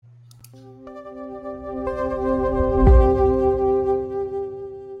And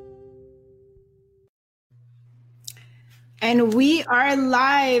we are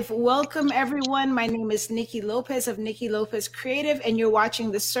live. Welcome, everyone. My name is Niki Lopez of Niki Lopez Creative, and you're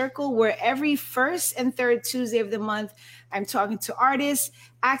watching The Circle, where every first and third Tuesday of the month, I'm talking to artists,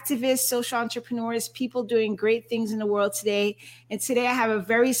 activists, social entrepreneurs, people doing great things in the world today. And today I have a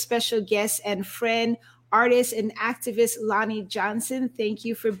very special guest and friend, artist and activist, Loni Johnson. Thank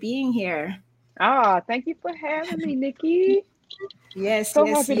you for being here. Thank you for having me, Nikki. Yes, So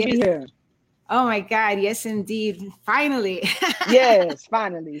yes, happy to yes. be here. Oh my God, yes, indeed. Finally. Yes,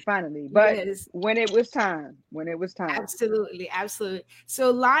 finally. But Yes. when it was time. Absolutely, absolutely.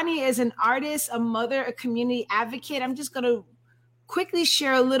 So Loni is an artist, a mother, a community advocate. I'm just going to quickly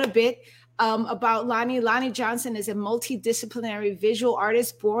share a little bit about Loni. Loni Johnson is a multidisciplinary visual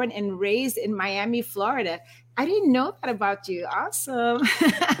artist born and raised in Miami, Florida. I didn't know that about you. Awesome.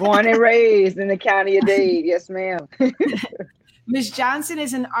 Born and raised in the county of Dade. Yes, ma'am. Ms. Johnson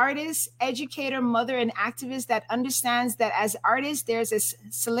is an artist, educator, mother, and activist that understands that as artists, there's a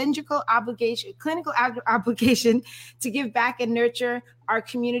cylindrical obligation, clinical obligation to give back and nurture our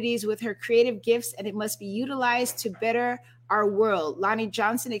communities with her creative gifts, and it must be utilized to better our world. Loni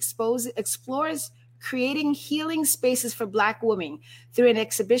Johnson explores creating healing spaces for Black women through an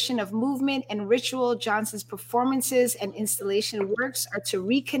exhibition of movement and ritual. Johnson's performances and installation works are to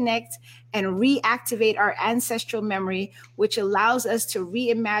reconnect and reactivate our ancestral memory, which allows us to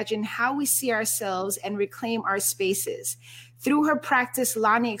reimagine how we see ourselves and reclaim our spaces. Through her practice,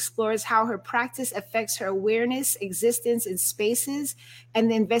 Loni explores how her practice affects her awareness, existence in spaces, and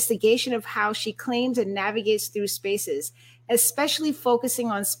the investigation of how she claims and navigates through spaces, especially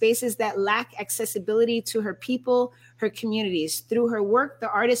focusing on spaces that lack accessibility to her people, her communities. Through her work, the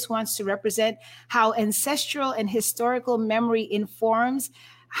artist wants to represent how ancestral and historical memory informs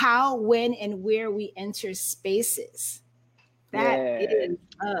how, when, and where we enter spaces. That is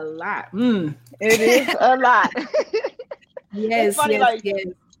a lot. It is a lot. Yes, It's funny, yes, yes.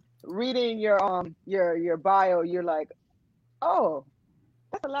 reading your bio, you're like, oh,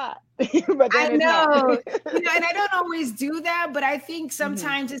 that's a lot. But I then it's not. know, and I don't always do that, but I think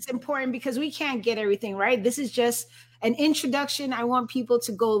sometimes it's important because we can't get everything right. This is just an introduction. I want people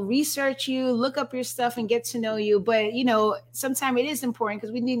to go research you, look up your stuff, and get to know you. But sometimes it is important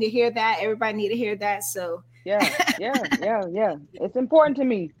because we need to hear that. Everybody need to hear that. So Yeah. It's important to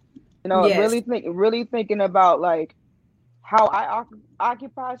me. yes, Really thinking about like how I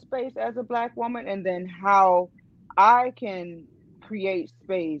occupy space as a Black woman, and then how I can create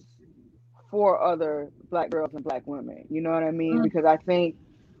space for other Black girls and Black women. You know what I mean? Because I think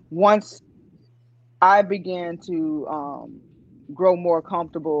once I began to grow more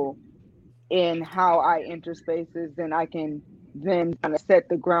comfortable in how I enter spaces, then I can then kind of set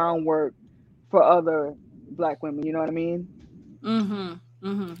the groundwork for other Black women. You know what I mean?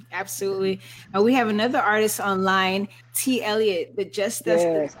 absolutely. We have another artist online, T. Elliott, the Justice.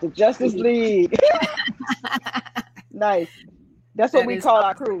 Yes, the Justice League. Nice. That's what we call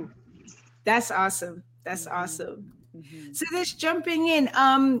our crew. That's awesome. That's awesome. So just jumping in,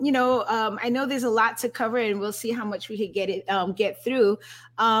 I know there's a lot to cover, and we'll see how much we could get through.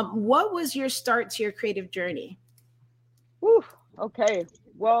 What was your start to your creative journey? Whew, okay.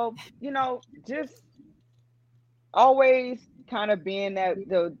 Well, just always kind of being that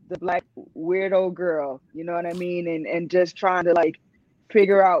the Black weirdo girl, you know what I mean? And just trying to like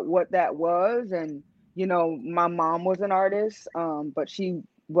figure out what that was. And, my mom was an artist, but she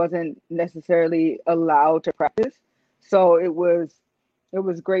wasn't necessarily allowed to practice. So it was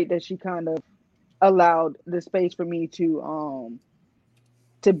great that she kind of allowed the space for me to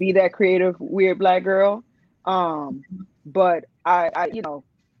be that creative, weird Black girl. But I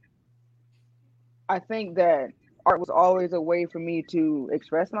think that art was always a way for me to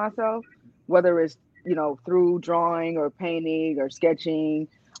express myself, whether it's, through drawing or painting or sketching,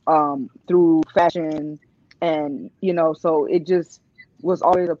 through fashion. And, so it just was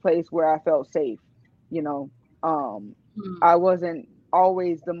always a place where I felt safe. You know, I wasn't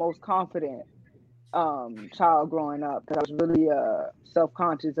always the most confident child growing up because I was really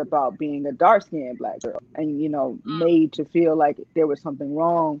self-conscious about being a dark-skinned Black girl, and made to feel like there was something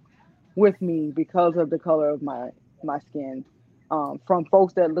wrong with me because of the color of my skin, from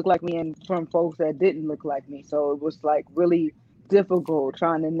folks that looked like me and from folks that didn't look like me. So it was like really difficult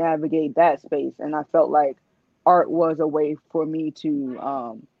trying to navigate that space, and I felt like art was a way for me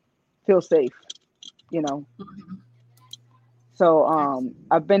to feel safe, you know. So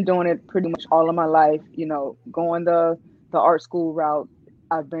I've been doing it pretty much all of my life, going the art school route.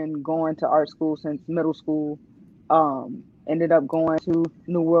 I've been going to art school since middle school. ended up going to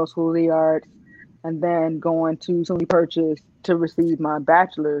New World School of the Arts, and then going to SUNY Purchase to receive my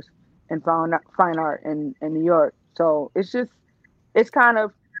bachelor's in fine art in New York. So it's kind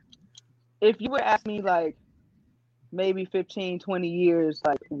of, if you would ask me like maybe 15, 20 years,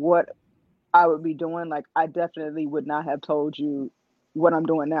 like what I would be doing, like I definitely would not have told you what I'm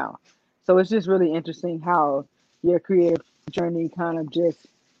doing now. So it's just really interesting how your creative journey kind of just,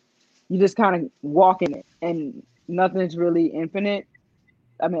 you just kind of walk in it, and nothing's really infinite.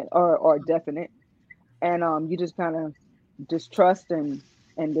 I mean, or definite, and you just kind of just trust and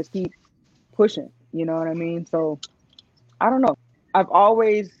just keep pushing. You know what I mean? So I don't know. I've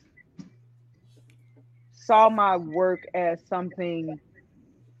always saw my work as something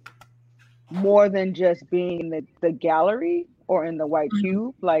more than just being in the gallery or in the white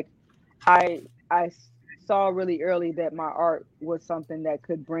cube. Like I saw really early that my art was something that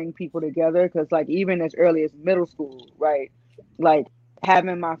could bring people together, because like even as early as middle school, right? Like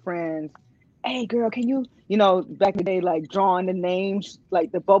having my friends, hey girl, can you know, back in the day, like drawing the names,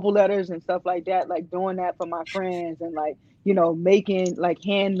 like the bubble letters and stuff like that, like doing that for my friends, and like, you know, making like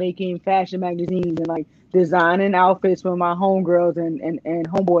hand making fashion magazines, and like designing outfits for my homegirls and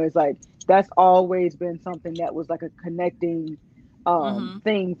homeboys. Like that's always been something that was like a connecting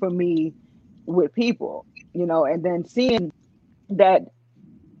thing for me with people, you know, and then seeing that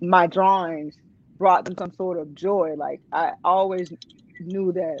my drawings brought them some sort of joy. Like I always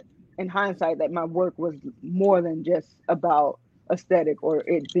knew that in hindsight that my work was more than just about aesthetic or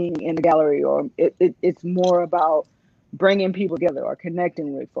it being in the gallery, or it's more about bringing people together or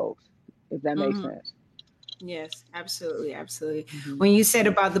connecting with folks, if that makes sense. Yes, absolutely, absolutely. Mm-hmm. When you said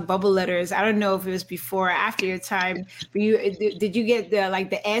about the bubble letters, I don't know if it was before or after your time, but did you get the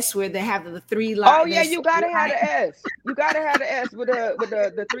like the S where they have the three Oh line? yeah, This you gotta have the S. You gotta have the S with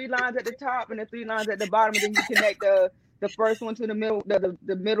the three lines at the top and the three lines at the bottom, and then you connect the first one to the middle,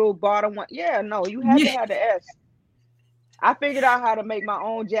 the middle bottom one. Yeah, no, you had to yeah, have the S. I figured out how to make my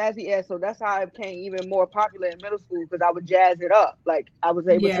own jazzy S, so that's how I became even more popular in middle school, because I would jazz it up. Like I was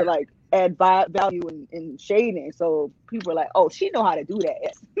able yeah. to like add value and shading, so people were like, "Oh, she know how to do that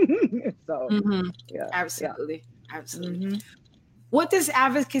S." So yeah, yeah. Absolutely, absolutely. Hmm. What does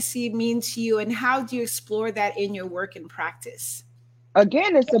advocacy mean to you, and how do you explore that in your work and practice?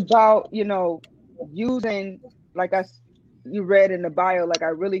 Again, it's about, you know, using, like you read in the bio, like I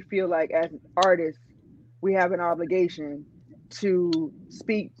really feel like as artists we have an obligation to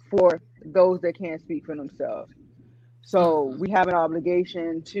speak for those that can't speak for themselves. So we have an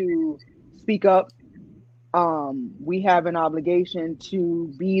obligation to speak up. We have an obligation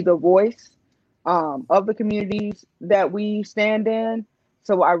to be the voice of the communities that we stand in.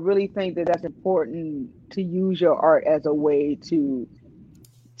 So I really think that that's important, to use your art as a way to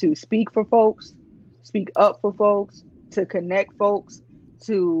speak for folks, speak up for folks, to connect folks,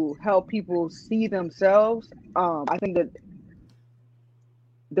 to help people see themselves. I think that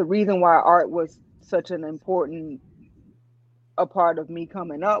the reason why art was such an important a part of me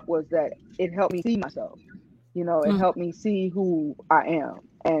coming up was that it helped me see myself. You know, it helped me see who I am,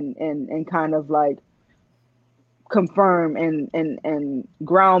 and kind of like confirm and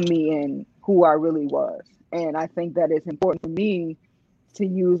ground me in who I really was. And I think that it's important for me to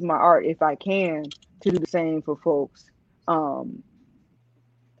use my art, if I can, to do the same for folks, um,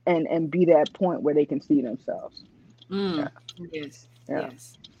 and be that point where they can see themselves. Yeah, Yes, yeah,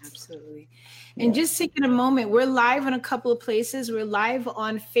 yes, absolutely. And yeah. just taking a moment, we're live on a couple of places. We're live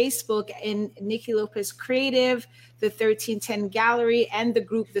on Facebook in Niki Lopez Creative, the 1310 Gallery, and the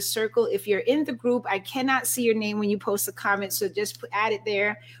group The Circle. If you're in the group, I cannot see your name when you post a comment, so just add it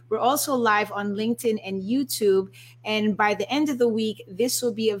there. We're also live on LinkedIn and YouTube. And by the end of the week, this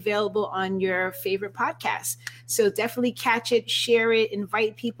will be available on your favorite podcast. So definitely catch it, share it,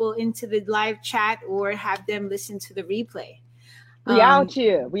 invite people into the live chat, or have them listen to the replay. We out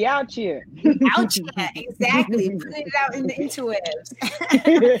here. We out here. Out here, exactly. Putting it out in the interwebs.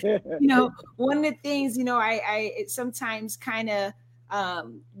 One of the things, I sometimes kind of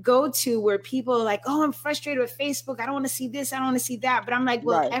go to where people are like, oh, I'm frustrated with Facebook. I don't want to see this. I don't want to see that. But I'm like,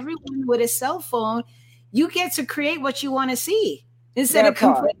 well, Right. everyone with a cell phone, you get to create what you want to see instead of That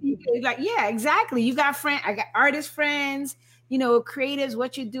part. completely like, yeah, exactly. You got I got artist friends, creatives,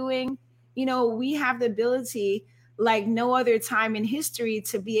 what you're doing. We have the ability like no other time in history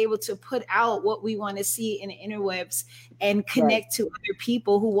to be able to put out what we want to see in the interwebs and Right. connect to other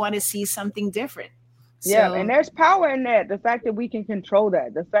people who want to see something different. Yeah, and So there's power in that. The fact that we can control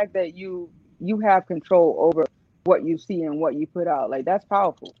that. The fact that you have control over what you see and what you put out. Like that's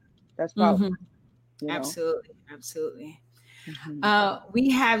powerful. That's powerful, you know. absolutely, absolutely. We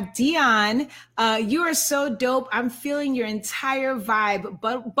have Dion. You are so dope. I'm feeling your entire vibe.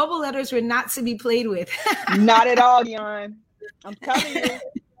 But bubble letters were not to be played with. Not at all, Dion. I'm telling you,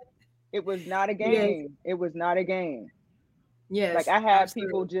 it was not a Yes. game. It was not a game. Like Yes. I had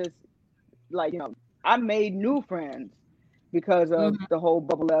people Absolutely. just like, I made new friends because of Mhm. the whole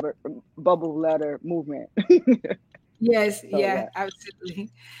bubble letter movement. Yes. So Yeah. yeah.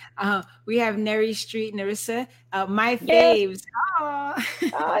 Absolutely. We have Neri Street, Narissa. My Yes. faves. Aw.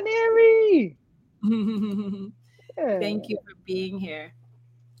 Ah, Neri. Thank Yeah, you for being here.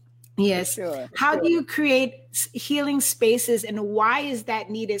 for Yes. sure. How do you create healing spaces, and why is that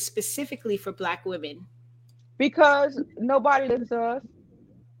needed specifically for Black women? Because nobody listens to us.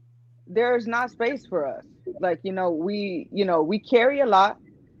 There's not space for us. Like, we carry a lot.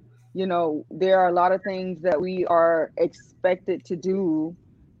 There are a lot of things that we are expected to do.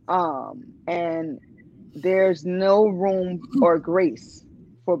 And there's no room or grace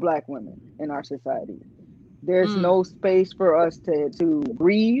for Black women in our society. There's Mm, no space for us to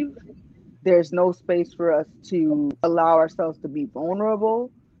grieve. There's no space for us to allow ourselves to be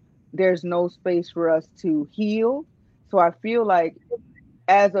vulnerable. There's no space for us to heal. So I feel like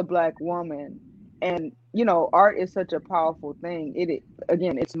as a Black woman, and art is such a powerful thing.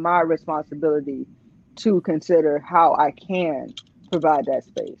 Again, it's my responsibility to consider how I can provide that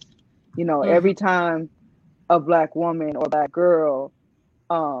space. mhm, Every time a Black woman or Black girl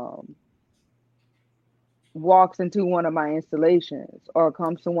um walks into one of my installations or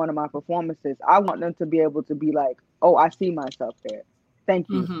comes to one of my performances, I want them to be able to be like, oh, I see myself there. Thank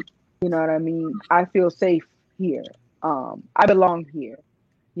you. mhm, You know what I mean? I feel safe here. I belong here.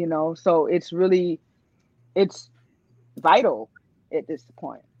 So it's vital at this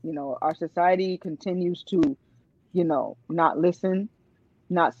point. Our society continues to, not listen,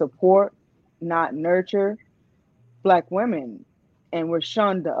 not support, not nurture Black women, and we're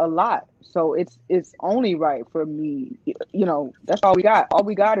shunned a lot. So it's only right for me. That's all we got. All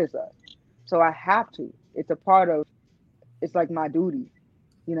we got is us. So I have to. It's a part of. It's like my duty.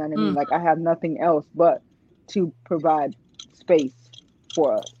 You know what I mean? mhm, Like I have nothing else but to provide space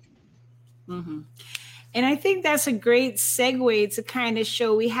for us. mhm. And I think that's a great segue to kind of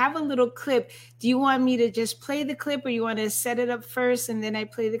show. We have a little clip. Do you want me to just play the clip, or you want to set it up first and then I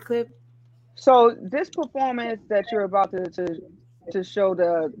play the clip? So this performance that you're about to show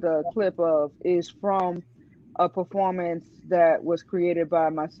the clip of is from a performance that was created by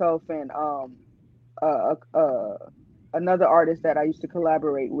myself and uh, uh, another artist that I used to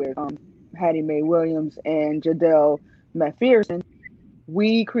collaborate with, Hattie Mae Williams and Jadelle McPherson.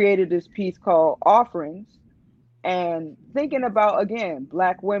 We created this piece called Offerings, and thinking about again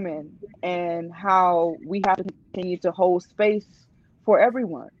Black women and how we have to continue to hold space for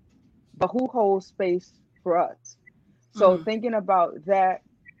everyone, but who holds space for us? So Mm, thinking about that,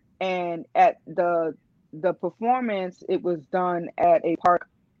 and at the performance, it was done at a park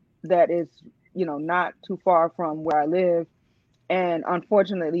that is, not too far from where I live. And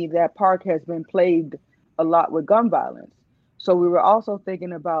unfortunately, that park has been plagued a lot with gun violence. So we were also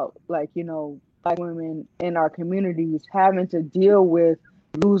thinking about, like, Black women in our communities having to deal with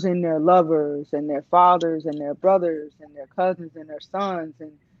losing their lovers and their fathers and their brothers and their cousins and their sons,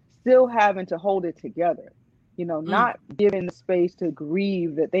 and still having to hold it together. mm, Not given the space to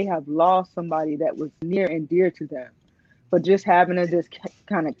grieve that they have lost somebody that was near and dear to them, but just having to just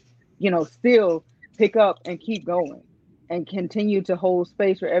kind of, still pick up and keep going and continue to hold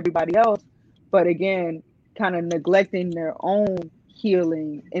space for everybody else. But again, kind of neglecting their own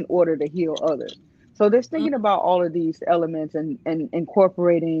healing in order to heal others. So just mm, thinking about all of these elements and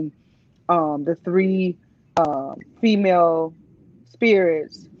incorporating the three female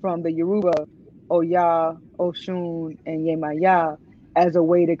spirits from the Yoruba, Oya, Oshun, and Yemaya, as a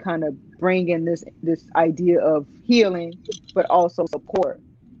way to kind of bring in this idea of healing, but also support,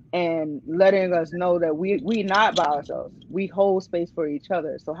 and letting us know that we not by ourselves. We hold space for each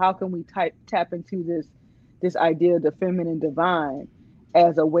other. So how can we tap into this idea of the feminine divine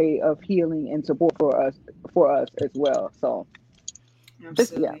as a way of healing and support for us as well. So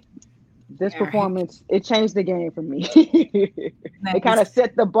just yeah, absolutely. this All right. performance, it changed the game for me. It kind Nice. of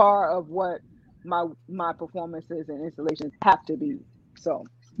set the bar of what my performances and installations have to be. So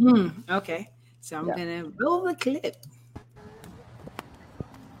Okay. So I'm yeah. going to roll the clip.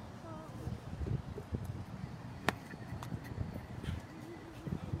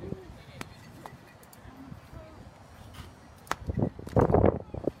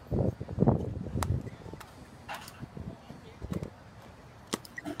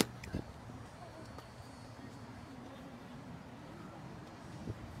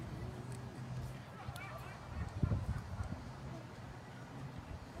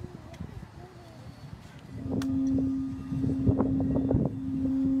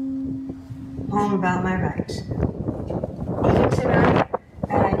 poem about my rights. Even tonight,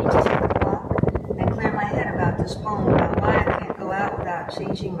 I need to take a walk and clear my head about this poem about why I can't go out without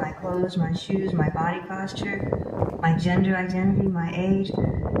changing my clothes, my shoes, my body posture, my gender identity, my age,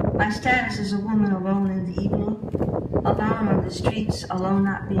 my status as a woman alone in the evening, alone on the streets, alone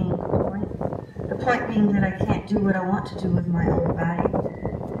not being the point. The point being that I can't do what I want to do with my own body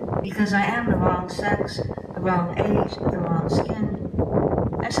because I am the wrong sex, the wrong age, the wrong skin.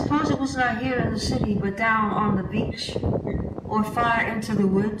 I suppose it was not here in the city, but down on the beach or far into the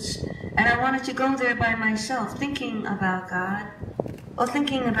woods, and I wanted to go there by myself, thinking about God, or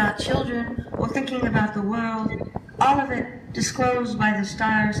thinking about children, or thinking about the world, all of it disclosed by the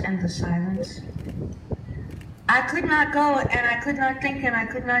stars and the silence. I could not go, and I could not think, and I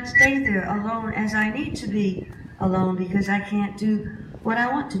could not stay there alone as I need to be alone because I can't do what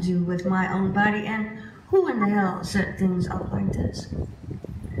I want to do with my own body, and who in the hell set things up like this?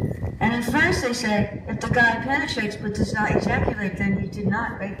 And in France they say, if the guy penetrates but does not ejaculate, then he did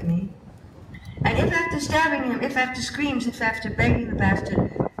not rape me. And if after stabbing him, if after screams, if after begging the bastard,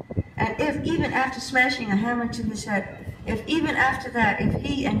 and if even after smashing a hammer to his head, if even after that, if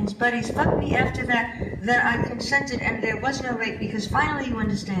he and his buddies fucked me after that, then I consented and there was no rape because finally you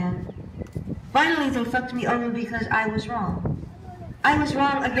understand. Finally they fucked me over because I was wrong. I was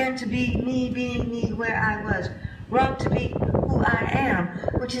wrong again to be me being me where I was. Wrong to be who I am,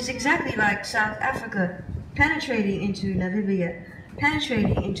 which is exactly like South Africa penetrating into Namibia,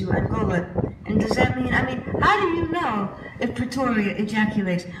 penetrating into Angola. And does that mean, how do you know if Pretoria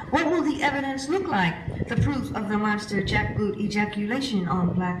ejaculates? What will the evidence look like? The proof of the monster jackboot ejaculation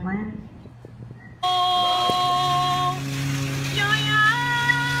on black land?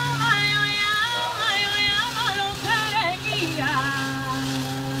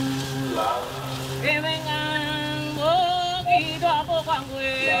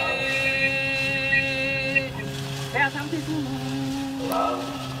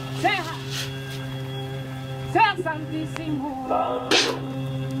 Sea santísimo,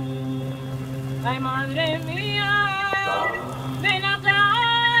 ay madre mía, de la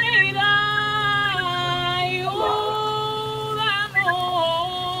claridad, ayúdanos,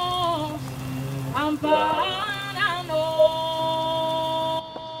 ampáranos.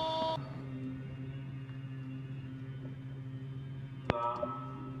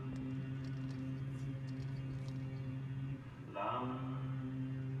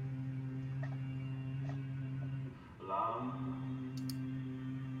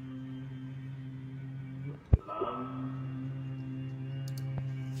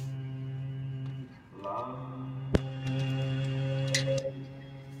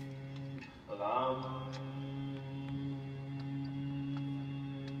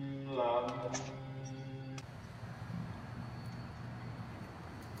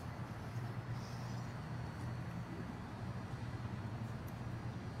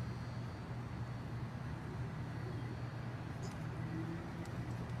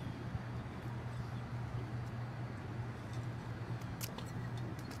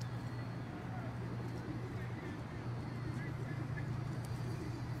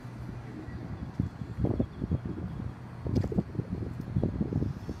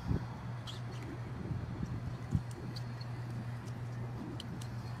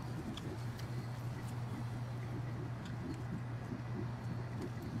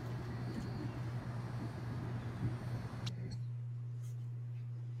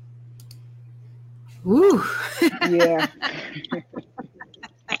 Ooh. Yeah.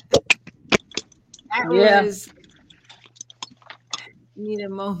 That Yeah. was, need a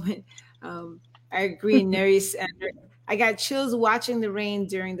moment. I agree, Nerys. And I got chills watching the rain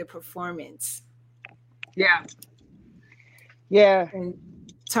during the performance. Yeah. Yeah. And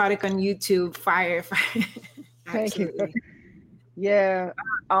Tadic on YouTube, fire. Thank you. Absolutely. Yeah.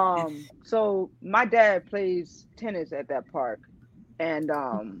 So my dad plays tennis at that park. And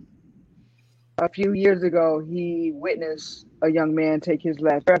a few years ago he witnessed a young man take his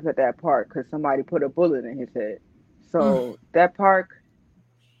last breath at that park because somebody put a bullet in his head. So that park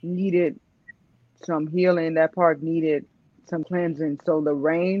needed some healing. That park needed some cleansing. So the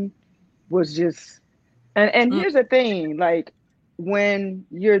rain was just and here's the thing, like when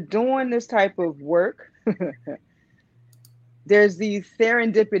you're doing this type of work, there's these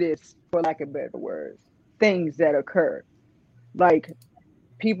serendipitous, for lack of better words, things that occur. Like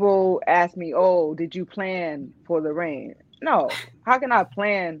people ask me, "Oh, did you plan for the rain?" No. How can I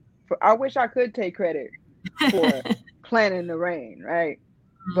plan for? I wish I could take credit for planning the rain, right?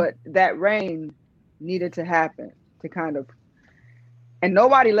 But that rain needed to happen to kind of, and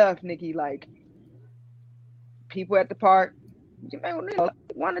nobody left, Nikki. Like people at the park,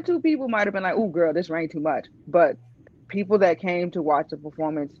 one or two people might have been like, "Oh, girl, this rained too much," but people that came to watch the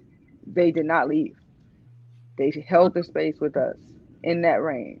performance, they did not leave. They held the space with us in that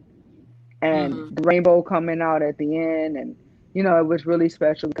rain, and the rainbow coming out at the end, and it was really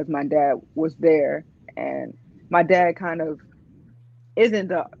special because my dad was there, and my dad kind of isn't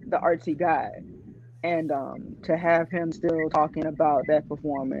the artsy guy, and to have him still talking about that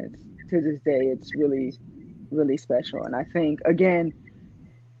performance to this day, it's really, really special. And I think, again,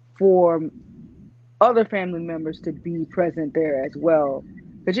 for other family members to be present there as well,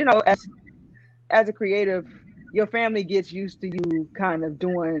 because as a creative, your family gets used to you kind of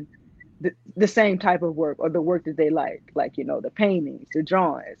doing the same type of work, or the work that they like the paintings, the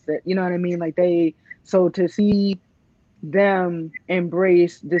drawings, that, you know what I mean, like so to see them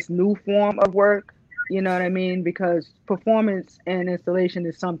embrace this new form of work, you know what I mean, because performance and installation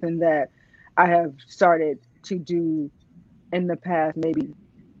is something that I have started to do in the past maybe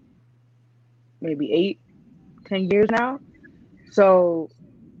 8-10 years now. So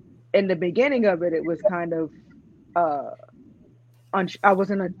in the beginning of it, it was kind of I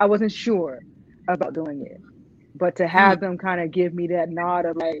wasn't sure about doing it, but to have them kind of give me that nod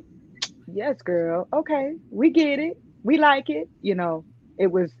of like, yes, girl, okay, we get it, we like it,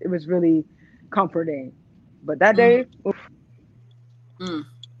 it was really comforting. But that day, oof,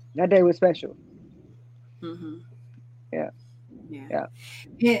 that day was special. Yeah. Yeah.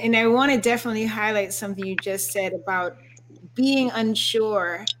 And I want to definitely highlight something you just said about being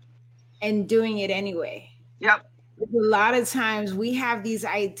unsure and doing it anyway. Yep. A lot of times we have these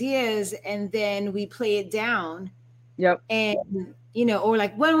ideas and then we play it down. Yep. And, or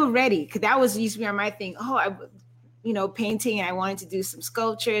like when we're ready, because that used to be my thing. Oh, painting, and I wanted to do some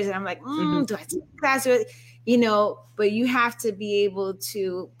sculptures, and I'm like, do I take class? But you have to be able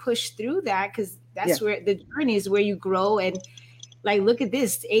to push through that, because that's where the journey is, where you grow. And like, look at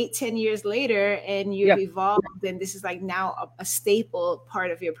this, 8-10 years later, and you've evolved, and this is like now a staple part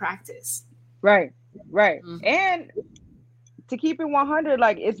of your practice. Right. And to keep it 100,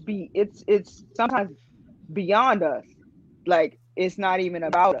 like it's sometimes beyond us. Like, it's not even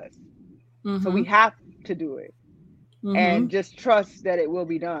about us. So we have to do it. And just trust that it will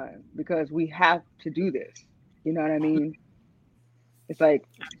be done, because we have to do this. You know what I mean? It's like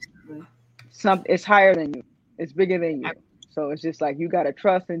it's higher than you. It's bigger than you. So it's just like, you got to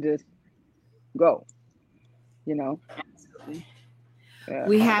trust and just go, Absolutely. Yeah.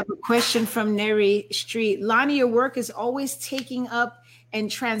 We have a question from Neri Street. Loni, your work is always taking up and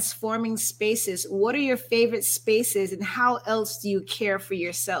transforming spaces. What are your favorite spaces, and how else do you care for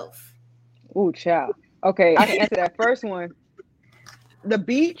yourself? Ooh, child. Okay, I can answer that first one. The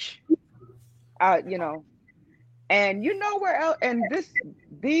beach, and where else? And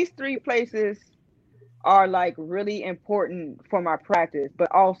these three places are like really important for my practice,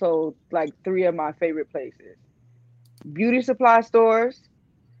 but also like three of my favorite places. Beauty supply stores.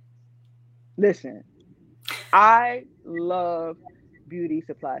 Listen, I love beauty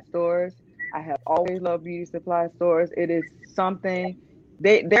supply stores. I have always loved beauty supply stores. It is something,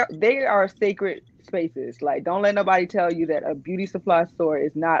 they are sacred spaces. Like, don't let nobody tell you that a beauty supply store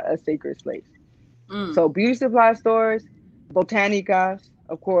is not a sacred space. So beauty supply stores, botanicas,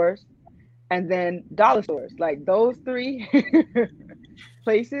 of course, and then dollar stores. Like, those three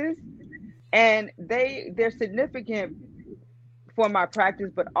places, and they're significant for my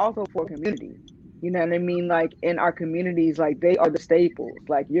practice, but also for community. You know what I mean? Like, in our communities, like, they are the staples.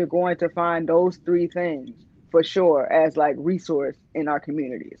 Like, you're going to find those three things for sure as like resource in our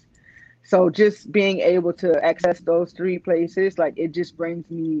communities. So just being able to access those three places, like, it just brings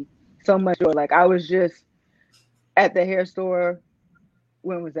me so much joy. Like, I was just at the hair store,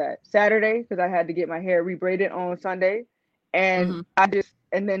 when was that? Saturday, because I had to get my hair rebraided on Sunday. And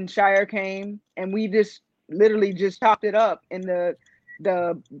and then Shire came, and we just literally just chopped it up in the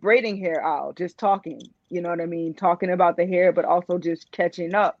braiding hair aisle, just talking, you know what I mean? Talking about the hair, but also just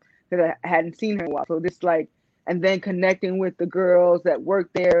catching up, because I hadn't seen her in a while. So this, like, and then connecting with the girls that work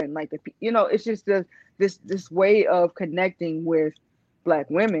there, and like it's just this way of connecting with Black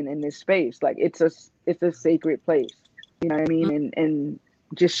women in this space. Like, it's a sacred place, you know what I mean? And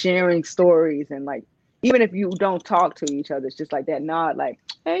just sharing stories, and like, even if you don't talk to each other, it's just like that nod, like,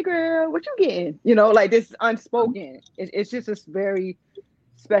 hey girl, what you getting? Like, this unspoken. It's just this very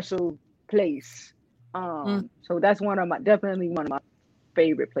special place. So that's definitely one of my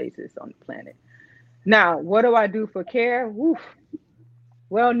favorite places on the planet. Now, what do I do for care? Woof.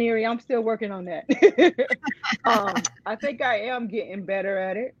 Well, Neri, I'm still working on that. I think I am getting better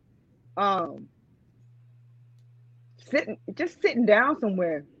at it. Sitting down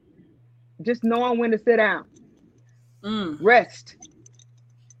somewhere, just knowing when to sit down, rest,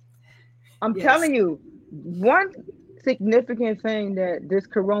 I'm Yes. telling you, one significant thing that this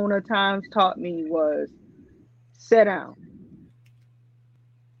Corona times taught me was sit down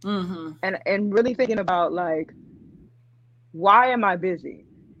Mm-hmm. and really thinking about like, why am I busy?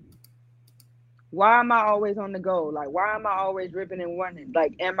 Why am I always on the go? Like, why am I always ripping and running?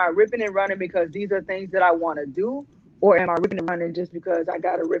 Like, am I ripping and running because these are things that I want to do? Or am I ripping and running just because I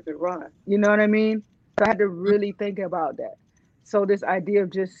got to rip and run? You know what I mean? So I had to really think about that. So this idea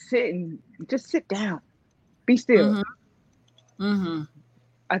of just sit down, be still. Mm-hmm. Mm-hmm.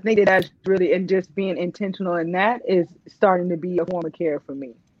 I think that that's really, and just being intentional in that is starting to be a form of care for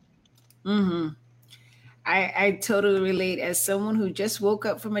me. Mm-hmm. I totally relate as someone who just woke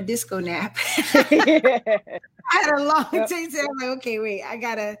up from a disco nap. I had a long Yep. day. So I'm like, okay, wait, I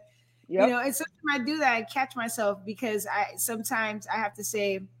gotta, Yep. and sometimes I do that. I catch myself because sometimes I have to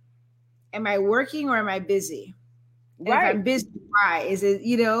say, am I working or am I busy? And if I'm Right. busy, why? Is it,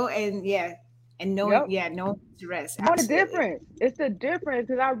 and yeah, and knowing, Yep. knowing to rest. What a Absolutely. difference. It's the difference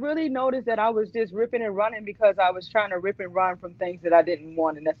because I really noticed that I was just ripping and running because I was trying to rip and run from things that I didn't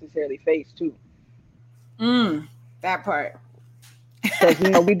want to necessarily face too. That part. Because,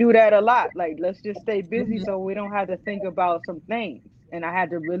 we do that a lot. Like, let's just stay busy Mhm. so we don't have to think about some things. And I had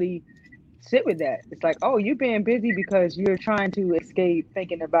to really sit with that. It's like, oh, you're being busy because you're trying to escape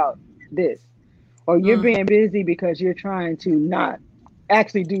thinking about this. Or you're Mm. being busy because you're trying to not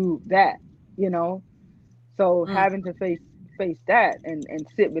actually do that, you know? So Mm. having to face that and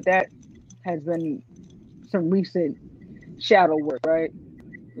sit with that has been some recent shadow work, right?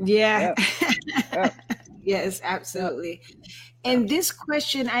 Yeah. Yep. Yep. Yes, Yep. absolutely. Yep. And this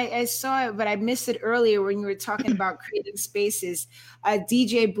question, I saw it, but I missed it earlier when you were talking about creating spaces.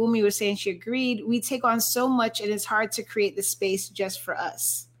 DJ Boomy was saying she agreed. We take on so much, and it's hard to create the space just for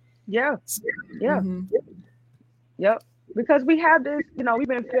us. Yeah. So, Yeah. mhm. Yep. Because we have this, we've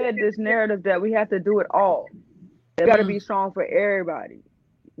been fed this narrative that we have to do it all. We got to be Mm, strong for everybody.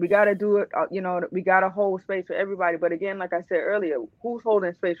 We got to do it, we got to hold space for everybody. But again, like I said earlier, who's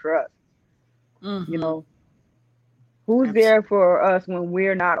holding space for us? You mhm. know, who's there Absolutely. for us when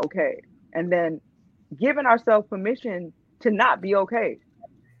we're not okay? And then giving ourselves permission to not be okay.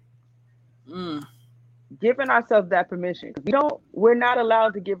 Mm, Giving ourselves that permission. We're not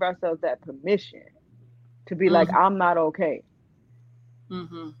allowed to give ourselves that permission to be like, mhm, I'm not okay.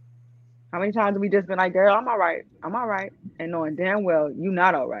 mhm, How many times have we just been like, girl, I'm all right. I'm all right. And knowing damn well you're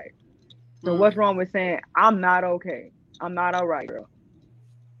not all right. So mm, what's wrong with saying, I'm not okay? I'm not all right, girl.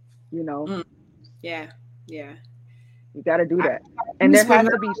 You know, mm. Yeah, yeah. you got to do I that. And use there for has no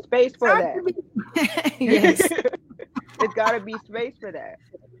to be space for talk that. to me. Yes. It's got to be space for that.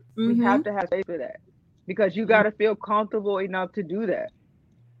 We have Mm-hmm. to have space for that because you got Mm, to feel comfortable enough to do that.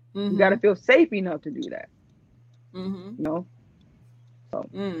 You got to mm-hmm. feel safe enough to do that. Mm-hmm. You know, so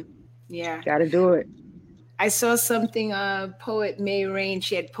Mm. Yeah. got to do it. I saw something, poet May Rain,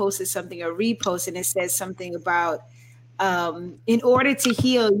 she had posted something, a repost, and it says something about in order to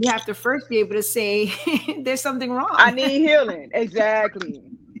heal, you have to first be able to say there's something I wrong. need healing. Exactly.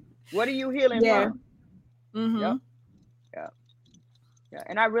 What are you healing Yeah. from? Mm-hmm. Yep. Yeah. Yeah.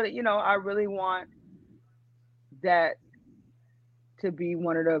 And I really want that to be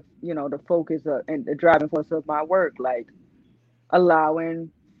one of the focus and the driving force of my work, like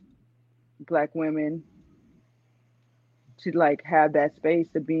allowing Black women to like have that space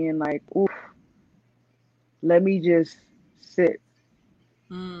to being like, oof, let me just sit,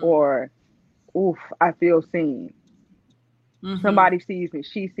 Mm. or oof, I feel seen. Mm-hmm. Somebody sees me,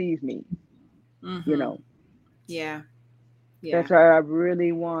 she sees me, you Mm-hmm. know. Yeah. That's Yeah. what I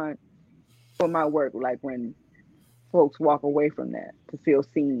really want for my work, like when folks walk away from that to feel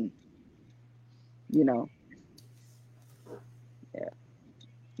seen, you know. Yeah.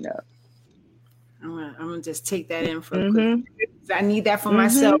 Yeah. I'm gonna just take that in for a quick. Mhm. I need that for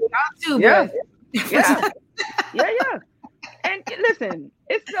myself. Mhm. Y'all too, Yeah. but Yeah. Yeah, yeah. And listen,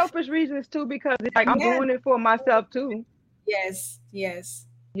 it's selfish reasons too, because it's like I'm yeah. doing it for myself too. Yes. Yes.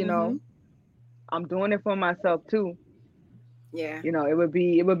 You Mm-hmm. know, I'm doing it for myself too. Yeah. It would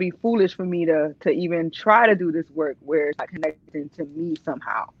be foolish for me to even try to do this work where it's not connecting to me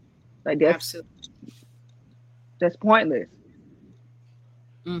somehow. Like Absolutely. that's pointless.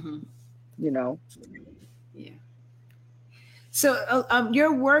 Mm-hmm. You know. Yeah. So,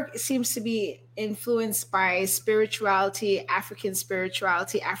 your work seems to be influenced by spirituality,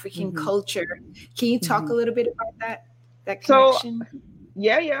 African Hmm. culture. Can you talk Hmm. a little bit about that So connection?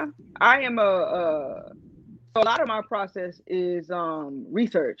 yeah, yeah. I am so a lot of my process is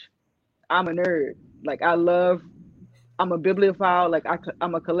research. I'm a nerd. Like I'm a bibliophile. Like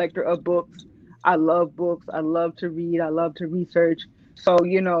I'm a collector of books. I love books. I love to read. I love to research. So,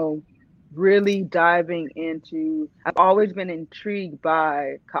 really diving into, I've always been intrigued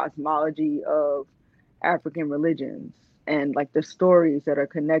by cosmology of African religions and like the stories that are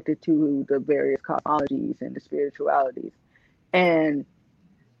connected to the various cosmologies and the spiritualities. And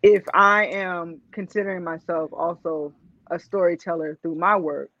if I am considering myself also a storyteller through my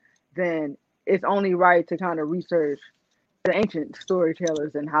work, then it's only right to kind of research the ancient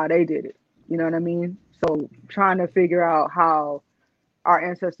storytellers and how they did it. You know what I mean? So trying to figure out how our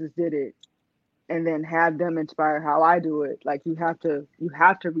ancestors did it and then have them inspire how I do it. Like you have to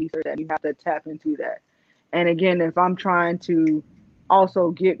research that. You have to tap into that. And again, if I'm trying to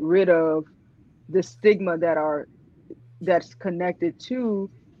also get rid of the stigma that's connected to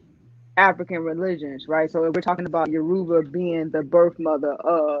African religions, right? So if we're talking about Yoruba being the birth mother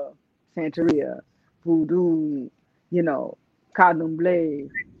of Santeria, Voodoo, you know, Candomblé,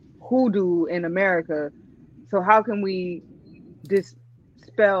 Hoodoo in America. So how can we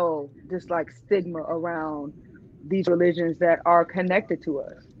dispel this like stigma around these religions that are connected to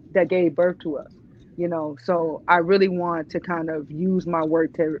us, that gave birth to us? You know, so I really want to kind of use my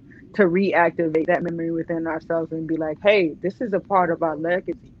work to reactivate that memory within ourselves and be like, hey, this is a part of our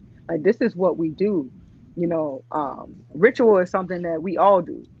legacy. Like this is what we do. You know, ritual is something that we all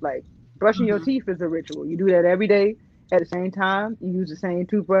do. Like brushing your Mm-hmm. teeth is a ritual. You do that every day at the same time. You use the same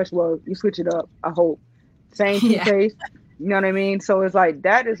toothbrush. Well, you switch it up, I hope. Same Yeah. toothpaste. You know what I mean? So it's like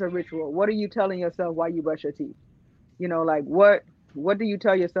that is a ritual. What are you telling yourself while you brush your teeth? You know, like what do you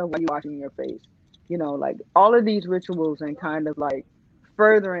tell yourself while you're washing your face? You know, like all of these rituals and kind of like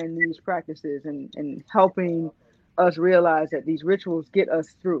furthering these practices and helping us realize that these rituals get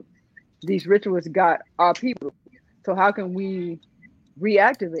us through. These rituals got our people. So how can we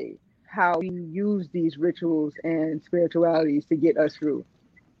reactivate how we use these rituals and spiritualities to get us through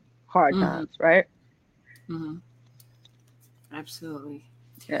hard Mm-hmm. times, right? Mm-hmm. Absolutely.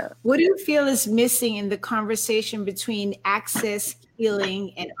 Yeah. What do you feel is missing in the conversation between access,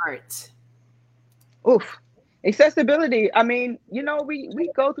 healing, and art? Oof. Accessibility. I mean, you know, we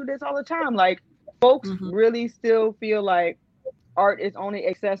go through this all the time. Like folks Mm-hmm. really still feel like art is only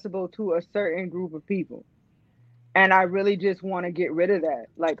accessible to a certain group of people. And I really just want to get rid of that.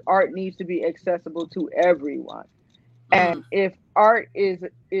 Like art needs to be accessible to everyone. And Mm. if art is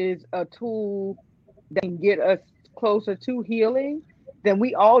a tool that can get us closer to healing, then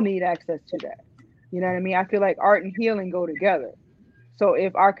we all need access to that. You know what I mean? I feel like art and healing go together. So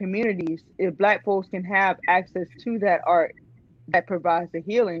if our communities, if Black folks can have access to that art that provides the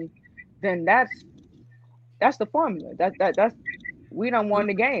healing, then that's the formula. That's we don't won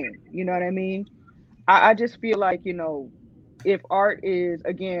the game. You know what I mean? I just feel like, you know, if art is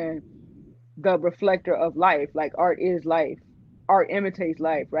again the reflector of life, like art is life, art imitates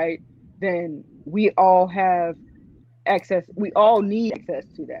life, right? Then we all have access, we all need access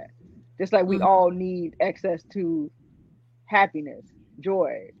to that. Just like we Mm-hmm. all need access to happiness,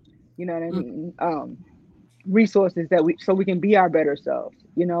 joy, you know what I mean? Resources that we so we can be our better selves,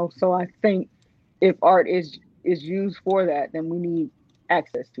 you know. So I think if art is used for that, then we need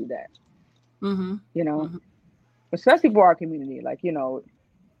access to that, Mm-hmm. you know, Mm-hmm. especially for our community. Like, you know,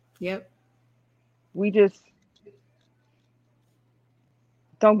 Yep. we just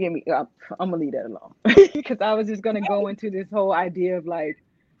don't get me. I'm gonna leave that alone because I was just gonna go into this whole idea of like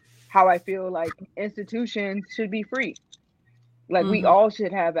how I feel like institutions should be free. Like we Mm-hmm. all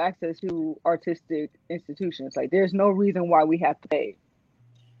should have access to artistic institutions. Like there's no reason why we have to pay,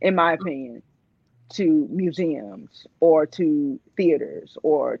 in my opinion, to museums or to theaters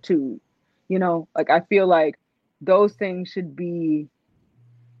or to, you know, like I feel like those things should be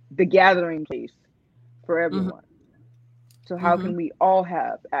the gathering place for Mm-hmm. everyone. So how Mm-hmm. can we all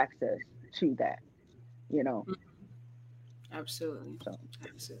have access to that? You know, Absolutely. so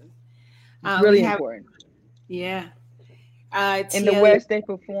Absolutely. it's We really have, important. yeah. In the Tia. West, they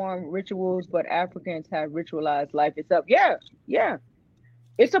perform rituals, but Africans have ritualized life itself. Yeah, yeah,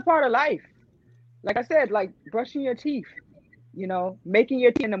 it's a part of life. Like I said, like brushing your teeth, you know, making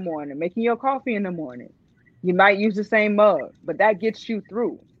your tea in the morning, making your coffee in the morning. You might use the same mug, but that gets you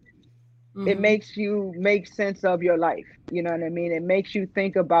through. It Mm-hmm. makes you make sense of your life. You know what I mean? It makes you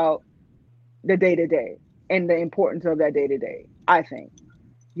think about the day to day and the importance of that day to day, I think,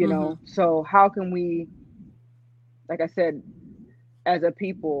 you Mm-hmm. know? So, how can we, like I said, as a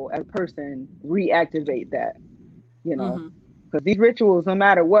people, as a person, reactivate that, you know? Mm-hmm. Because these rituals, no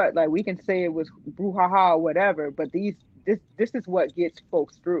matter what, like we can say it was brouhaha or whatever, but this is what gets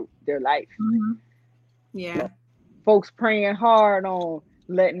folks through their life. Mm-hmm. You Yeah. know, folks praying hard on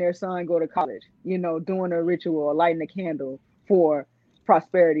letting their son go to college, you know, doing a ritual or lighting a candle for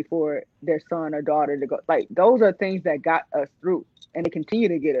prosperity for their son or daughter to go. Like those are things that got us through, and they continue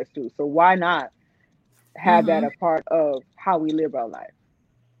to get us through. So why not have that a part of how we live our life?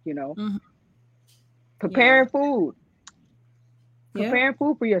 You know, preparing food, preparing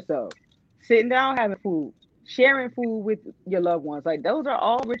food for yourself, sitting down having food, sharing food with your loved ones. Like those are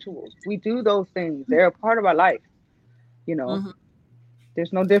all rituals. We do those things. They're a part of our life. You know,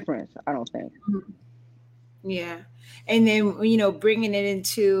 there's no difference, I don't think. Yeah. And then, you know, bringing it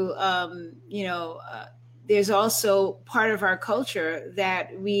into, there's also part of our culture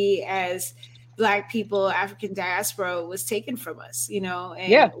that we as Black people, African diaspora was taken from us, you know,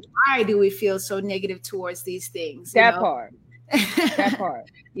 and why do we feel so negative towards these things? That part.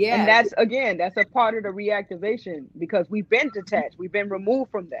 Yeah. And that's a part of the reactivation, because we've been detached. We've been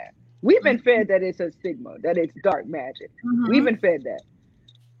removed from that. We've been fed that it's a stigma, that it's dark magic. We've been fed that.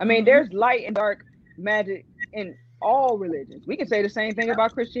 I mean, there's light and dark magic in all religions. We can say the same thing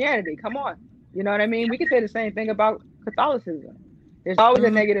about Christianity. Come on. You know what I mean? We can say the same thing about Catholicism. There's always a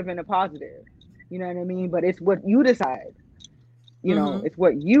negative and a positive. You know what I mean? But it's what you decide. You know, it's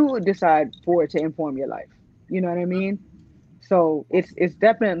what you decide for to inform your life. You know what I mean? So it's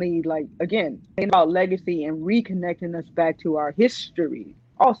definitely, like, again, thinking about legacy and reconnecting us back to our history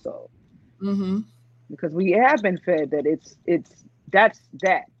also. Because we have been fed that that's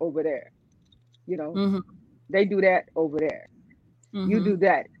that over there. You know, they do that over there. You do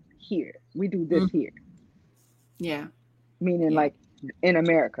that here. We do this here. Yeah. Meaning like in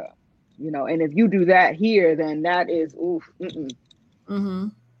America, you know, and if you do that here, then that is oof.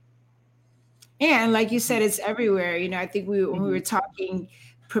 And like you said, it's everywhere. You know, I think when we were talking,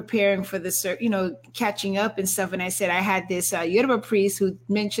 preparing for the, you know, catching up and stuff, and I said I had this Yoruba priest who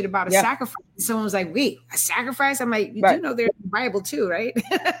mentioned about a sacrifice. Someone was like, "Wait, a sacrifice?" I'm like, "You do know there's the Bible too, right?"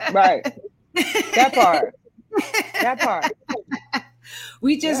 Right. That part. That part.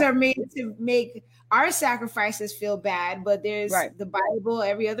 We just are made to make our sacrifices feel bad, but there's the Bible.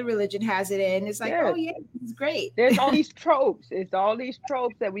 Every other religion has it, and it's like, oh yeah, it's great. There's all these tropes. It's all these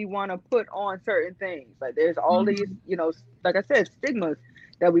tropes that we want to put on certain things. Like there's all these, you know, like I said, stigmas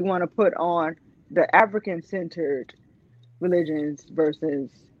that we want to put on the African-centered religions versus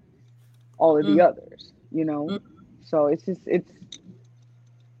all of the others. You know, so it's just it's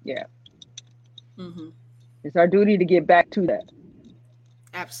our duty to get back to that.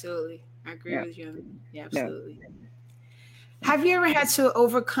 Absolutely. I agree with you. Yeah, absolutely. Have you ever had to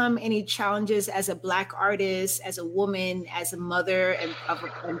overcome any challenges as a Black artist, as a woman, as a mother, and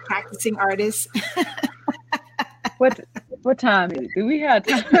practicing artist? What time is it? Do we have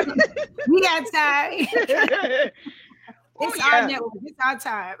time? We got time. It's our network. It's our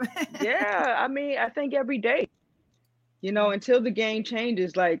time. Yeah, I mean, I think every day, you know, until the game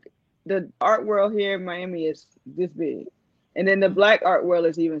changes. Like the art world here in Miami is this big. And then the Black art world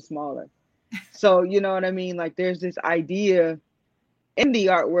is even smaller. So, you know what I mean? Like there's this idea in the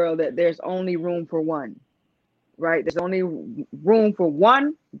art world that there's only room for one, right? There's only room for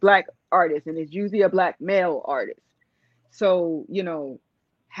one Black artist, and it's usually a Black male artist. So, you know,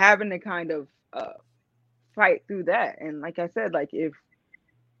 having to kind of fight through that. And like I said, like if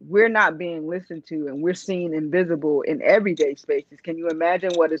we're not being listened to and we're seen invisible in everyday spaces, can you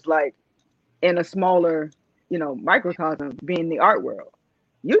imagine what it's like in a smaller, you know, microcosm being the art world?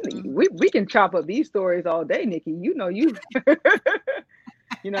 We can chop up these stories all day, Nikki. You know, you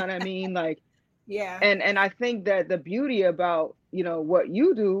know what I mean? Like, and I think that the beauty about, you know, what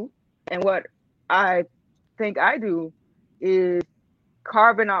you do and what I think I do is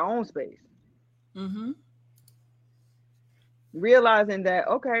carving our own space. Realizing that,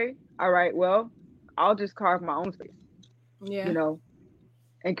 okay, all right, well, I'll just carve my own space. You know,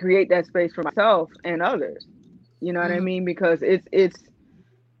 and create that space for myself and others. You know what I mean? Because it's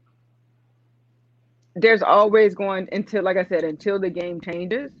there's always going, until, like I said, until the game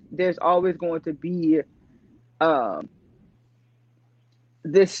changes, there's always going to be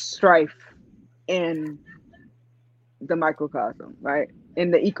this strife in the microcosm, right?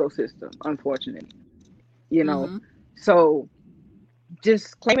 In the ecosystem, unfortunately. You know, so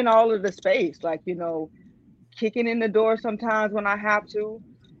just claiming all of the space, like, you know, kicking in the door sometimes when I have to.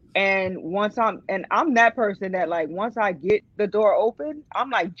 And I'm that person that, like, once I get the door open, I'm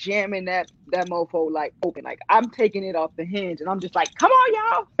like jamming that mofo like open. Like I'm taking it off the hinge and I'm just like, come on,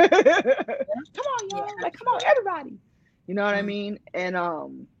 y'all. Come on, y'all. Like, come on, everybody. You know what I mean?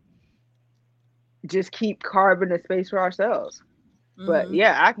 And just keep carving the space for ourselves. But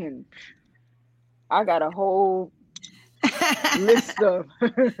yeah, I got a whole list of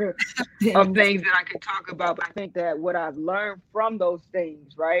things that I could talk about. But I think that what I've learned from those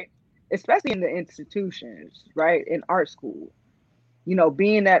things, right, especially in the institutions, right, in art school, You know,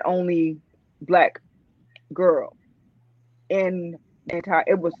 being that only Black girl in the entire,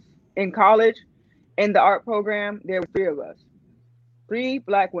 it was in college, in the art program, there were three of us, three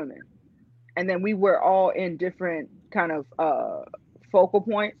Black women. And then we were all in different kind of focal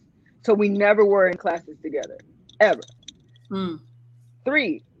points. So we never were in classes together, ever.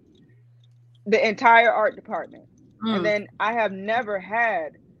 Three, the entire art department. And then I have never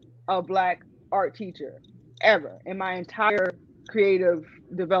had a Black art teacher ever in my entire creative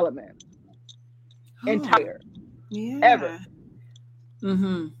development. Entire. Yeah. Ever.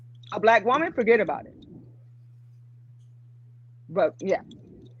 A Black woman, forget about it. But yeah.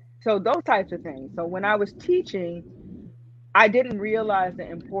 So those types of things. So when I was teaching, I didn't realize the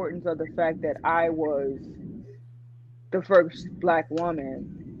importance of the fact that I was the first Black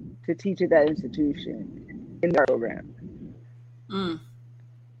woman to teach at that institution in the program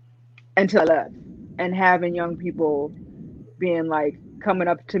until I left. And having young people being like, coming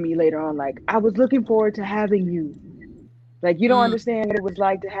up to me later on, like, I was looking forward to having you. Like, you don't understand what it was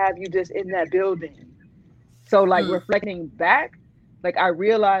like to have you just in that building. So like reflecting back, like I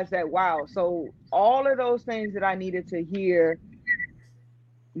realized that, wow, so all of those things that I needed to hear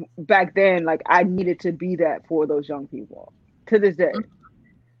back then, like I needed to be that for those young people to this day.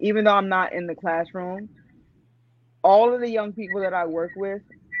 Even though I'm not in the classroom, all of the young people that I work with,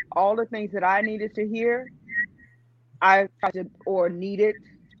 all the things that I needed to hear, I try to, or needed,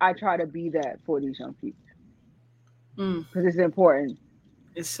 I try to be that for these young people. Because it's important.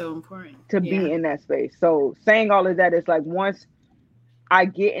 It's so important to be in that space. So saying all of that is like, once I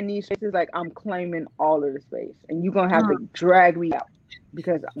get in these spaces, like I'm claiming all of the space, and you're gonna have to drag me out,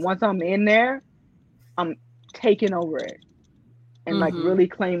 because once I'm in there, I'm taking over it and like really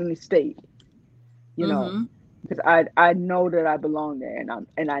claiming the state, you know, because I know that I belong there,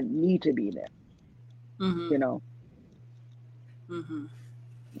 and I need to be there, you know.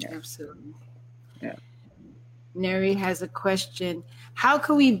 Yeah. Absolutely. Yeah. Neri has a question. How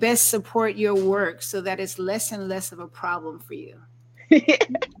can we best support your work so that it's less and less of a problem for you?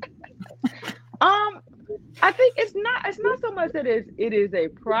 I think it's not so much that it is a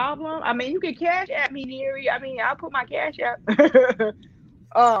problem. I mean, you can cash at me, Neri. I mean, I'll put my cash out.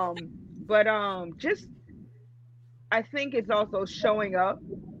 But just, I think it's also showing up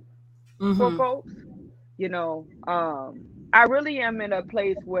for folks. You know, I really am in a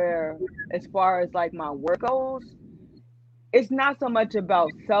place where, as far as like my work goes, it's not so much about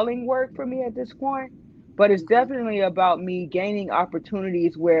selling work for me at this point, but it's definitely about me gaining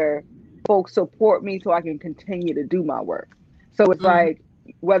opportunities where folks support me so I can continue to do my work. So it's like,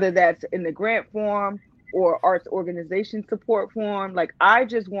 whether that's in the grant form or arts organization support form, like I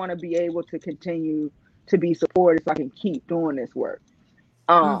just want to be able to continue to be supported so I can keep doing this work.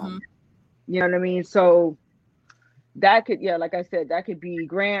 You know what I mean? So that could, yeah, like I said, that could be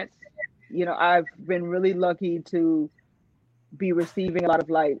grants. You know, I've been really lucky to be receiving a lot of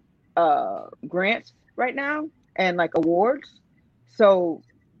like grants right now and like awards. So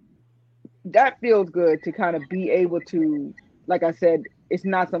that feels good to kind of be able to, like I said, it's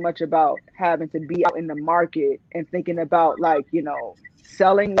not so much about having to be out in the market and thinking about like, you know,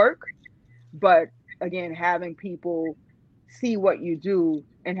 selling work, but again, having people see what you do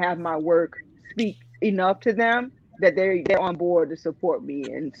and have my work speak enough to them that they're on board to support me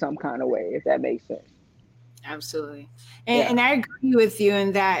in some kind of way, if that makes sense. Absolutely. And I agree with you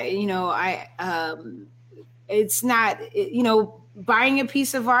in that, you know, it's not, you know, buying a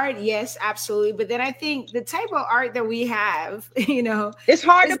piece of art. Yes, absolutely. But then I think the type of art that we have, you know, it's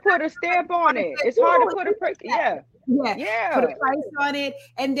hard to put a stamp on it. It's hard to put a price. Put a price on it.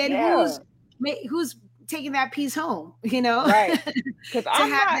 And then who's taking that piece home, you know? Right. Because I'm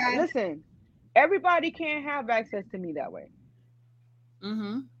not, listen, everybody can't have access to me that way.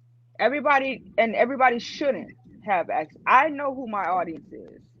 Everybody shouldn't have access. I know who my audience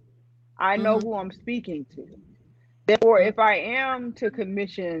is. I know who I'm speaking to. Therefore, if I am to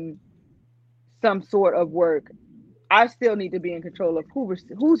commission some sort of work, I still need to be in control of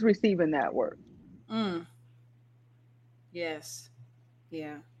who's receiving that work. Yes.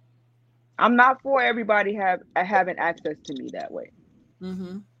 Yeah. I'm not for everybody having access to me that way.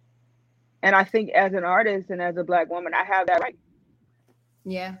 And I think as an artist and as a Black woman, I have that right.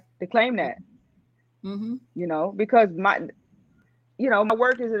 Yeah. To claim that. You know, because my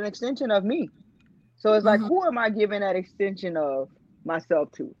work is an extension of me. So it's like, who am I giving that extension of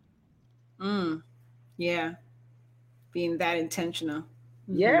myself to? Yeah. Being that intentional.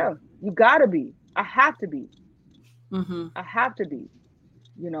 Yeah. You gotta be. I have to be. I have to be.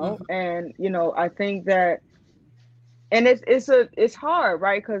 You know, and, you know, I think that And it's hard,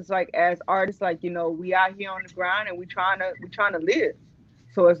 right? Because like as artists, like, you know, we out here on the ground and we trying to live.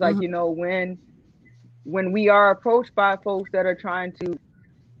 So it's like, Mhm. you know, when we are approached by folks that are trying to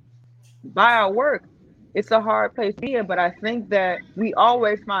buy our work, it's a hard place to be in. But I think that we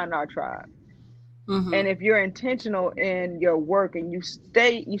always find our tribe. And Mhm. if you're intentional in your work and you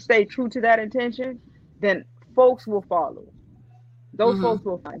stay true to that intention, then folks will follow. Those Mhm. folks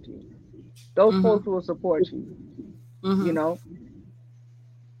will find you. Those Mhm. folks will support you, you Mhm. know?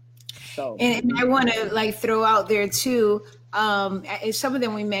 So And I want to like throw out there too. Some of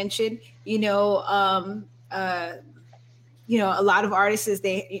them we mentioned. A lot of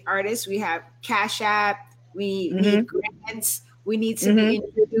artists. We have Cash App. We need mhm. grants. We need to be Mhm.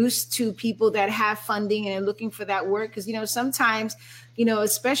 introduced to people that have funding and are looking for that work. Because sometimes,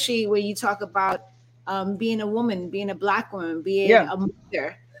 especially when you talk about being a woman, being a Black woman, being Yeah. a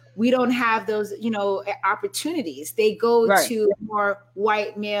mother, we don't have those opportunities. They go Right. to more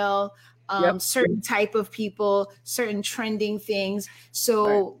white male, Yep. certain type of people, certain trending things. Right.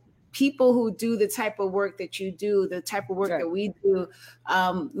 So people who do the type of work that you do, the type of work Right. that we do,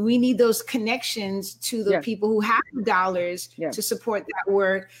 we need those connections to the Yeah. people who have the dollars Yeah. to support that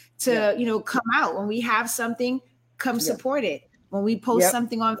work Yeah. to, come out. When we have something, come Yeah. support it. When we post Yep.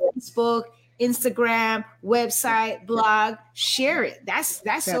 something on Facebook, Instagram, Yeah. website, blog, share it. That's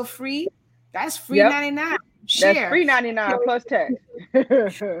Yeah. so free. That's free Yep. 99. That's Share. free 99 plus tax.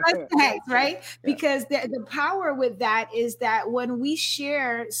 Tags, right? Yeah. Because the power with that is that when we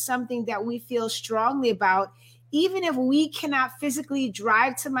share something that we feel strongly about, even if we cannot physically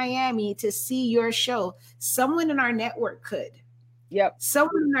drive to Miami to see your show, someone in our network could. Yep.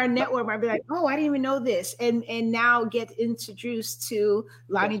 Someone in our network might be like, "Oh, I didn't even know this," and now get introduced to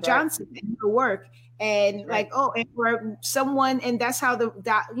Lonnie That's right. Johnson and her work, and That's right. like, oh, and for someone, and that's how the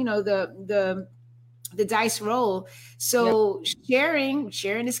dice roll. Yep. So sharing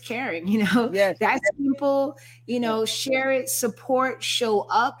is caring, Yes. that's simple, Yep. share it, support, show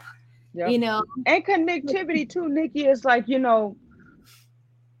up, Yep. you know. And connectivity too, Nikki, is like, you know,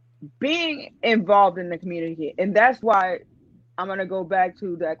 being involved in the community. And that's why I'm going to go back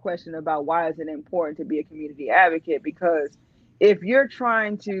to that question about why is it important to be a community advocate? Because if you're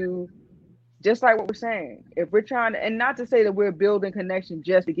trying to, just like what we're saying, if we're trying to, and not to say that we're building connection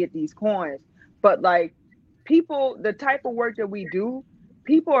just to get these coins, but like people, the type of work that we do,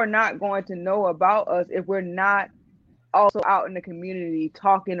 people are not going to know about us if we're not also out in the community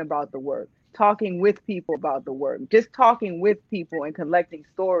talking about the work, talking with people about the work, just talking with people and collecting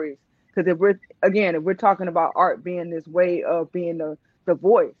stories. Because if we're talking about art being this way of being the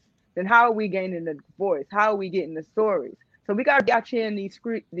voice, then how are we gaining the voice? How are we getting the stories? So we got to be out here in these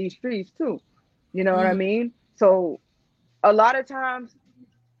streets too. You know what I Mhm. mean? So a lot of times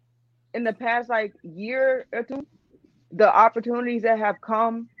in the past like year or two, the opportunities that have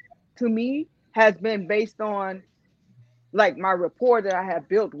come to me has been based on like my rapport that I have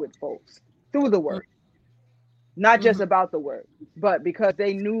built with folks through the work, not just Mhm. about the work, but because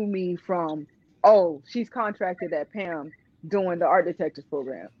they knew me from, oh, she's contracted at Pam doing the art detectives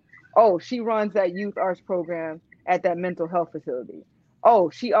program. Oh, she runs that youth arts program at that mental health facility. Oh,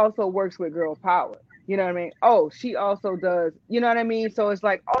 she also works with Girl Power. You know what I mean? Oh, she also does, you know what I mean? So it's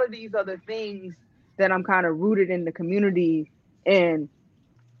like all of these other things that I'm kind of rooted in the community and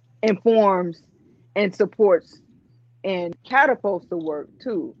informs and supports and catapults the work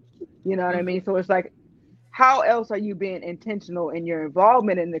too. You know what I Mhm. mean? So it's like, how else are you being intentional in your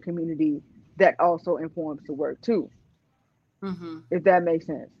involvement in the community that also informs the work too? Mhm. If that makes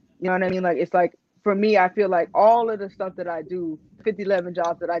sense. You know what I mean? Like, it's like, for me, I feel like all of the stuff that I do, 5011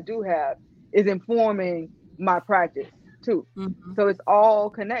 jobs that I do have, is informing my practice too. Mhm. So it's all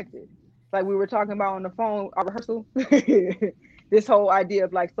connected. Like we were talking about on the phone, our rehearsal, this whole idea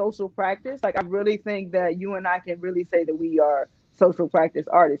of like social practice. Like, I really think that you and I can really say that we are social practice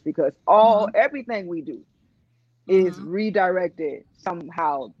artists because Mhm. everything we do is Mhm. redirected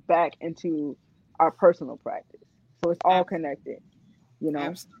somehow back into our personal practice. So it's all Ab- connected, you know?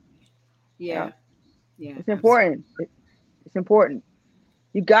 Absolutely. Yeah. Yeah. Yeah. It's Absolutely. important. It's important.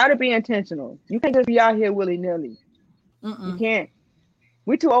 You got to be intentional. You can't just be out here willy nilly. You Mm-mm. can't.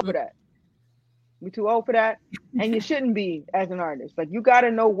 We're too old for that. We're too old for that. And you shouldn't be as an artist. Like, you got to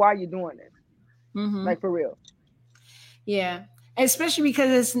know why you're doing this. Mm-hmm. Like, for real. Yeah. Especially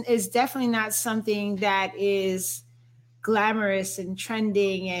because it's definitely not something that is glamorous and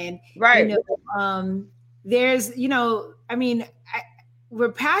trending, and you Right. know there's I mean,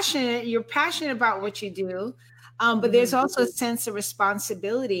 we're passionate, you're passionate about what you do, but there's Hmm. also a sense of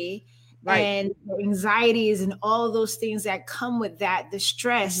responsibility and anxieties and all of those things that come with that, the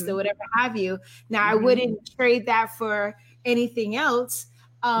stress, the whatever have you. Now, I wouldn't trade that for anything else.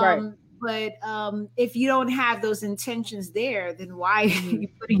 But if you don't have those intentions there, then why are you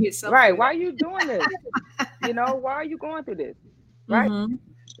putting yourself right? Why are you doing this? You know, why are you going through this? Right,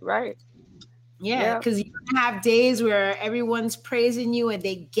 right. Yeah, because you have days where everyone's praising you and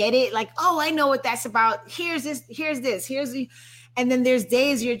they get it, like, oh, I know what that's about. Here's this, here's the, and then there's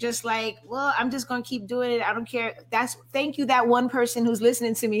days you're just like, well, I'm just gonna keep doing it. I don't care. Thank you, that one person who's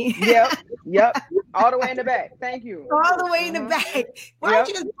listening to me. Yep. All the way in the back. Thank you. All the way in the back. Why don't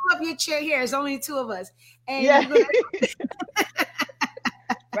you just pull up your chair here? There's only two of us. And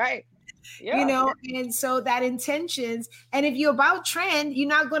right. Yeah. You know, and so that intentions, and if you're about trend, you're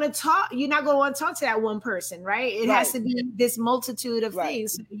not going to want to talk to that one person, right? It has to be this multitude of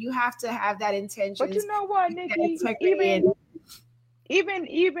things. So you have to have that intention. But you know what, Nikki,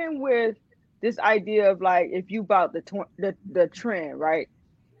 even with this idea of like, if you about the trend, right?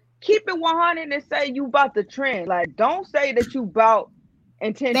 Keep it 100 and say you about the trend. Like, don't say that you about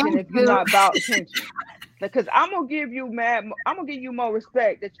intention if you're not about intention. Because I'm gonna give you more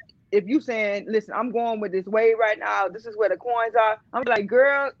respect that if you saying, listen, I'm going with this wave right now, this is where the coins are. I'm like,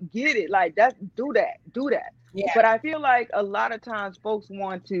 girl, get it. Like, do that. Yeah. But I feel like a lot of times folks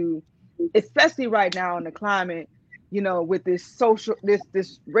want to, especially right now in the climate, you know, with this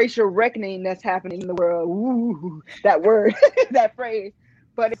this racial reckoning that's happening in the world. Ooh, that word, that phrase.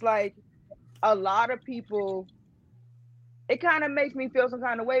 But it's like a lot of people, it kind of makes me feel some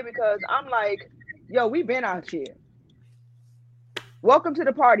kind of way because I'm like, yo, we've been out here. Welcome to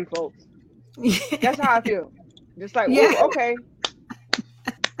the party, folks. That's how I feel. Just like, ooh, okay.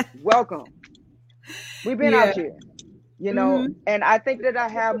 Welcome. We've been out here, you know, and I think that I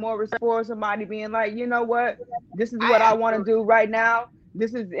have more respect for somebody being like, you know what, this is what I want to do right now.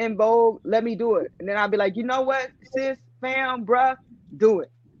 This is in vogue. Let me do it. And then I'll be like, you know what, sis, fam, bruh, do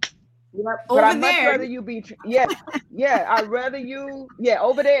it. But I'd much rather you be, I'd rather you,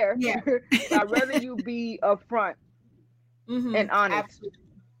 over there. I'd rather you be upfront and honest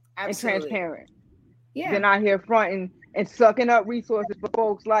and transparent than out here fronting and sucking up resources for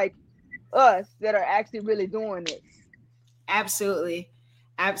folks like us that are actually really doing this. Absolutely.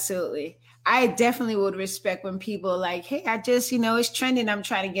 I definitely would respect when people are like, hey, I just, it's trending, I'm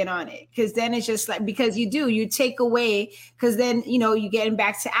trying to get on it. Because then it's just like, because you take away, because then, you're getting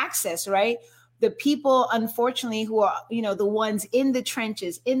back to access, right? The people, unfortunately, who are, the ones in the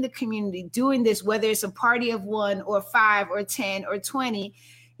trenches, in the community doing this, whether it's a party of 1 or 5 or 10 or 20,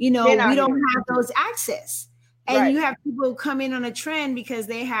 we don't have those access. And you have people who come in on a trend because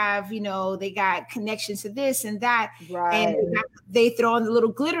they have, they got connections to this and that. And they throw on the little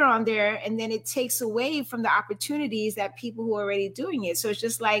glitter on there, and then it takes away from the opportunities that people who are already doing it. So it's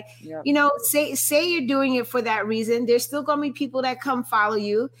just like, say you're doing it for that reason. There's still going to be people that come follow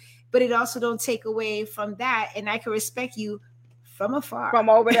you, but it also don't take away from that. And I can respect you from afar. From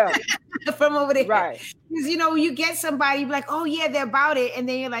over there. From over there. Right. Because, you get somebody like, oh, yeah, they're about it. And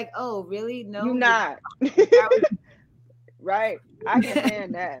then you're like, oh, really? No. You're not. Right. I can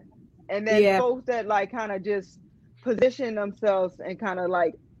stand that. And then folks that like kind of just position themselves and kind of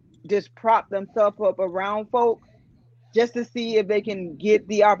like just prop themselves up around folk just to see if they can get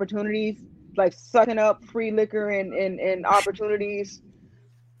the opportunities, like sucking up free liquor and opportunities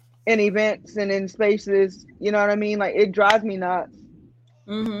in events and in spaces, you know what I mean? Like, it drives me nuts.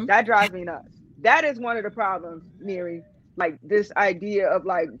 That drives me nuts. That is one of the problems, Miri. Like, this idea of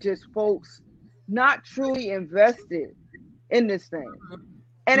like just folks not truly invested in this thing.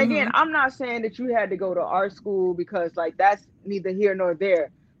 And again, I'm not saying that you had to go to art school because like that's neither here nor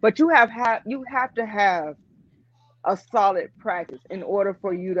there. But you have to have a solid practice in order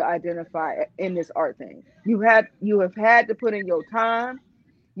for you to identify in this art thing. You have had to put in your time.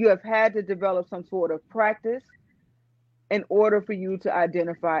 You have had to develop some sort of practice in order for you to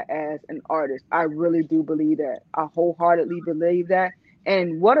identify as an artist. I really do believe that. I wholeheartedly believe that.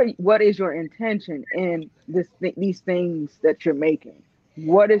 And what is your intention in these things that you're making?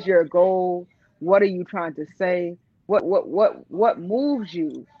 What is your goal? What are you trying to say? What moves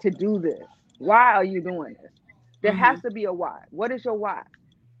you to do this? Why are you doing this? There has to be a why. What is your why?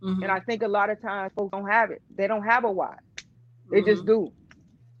 And I think a lot of times folks don't have it. They don't have a why. They just do.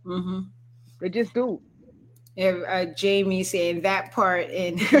 They just do. Jamie saying that part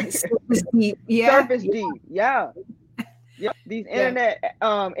in surface deep. Surface deep. Yeah. These internet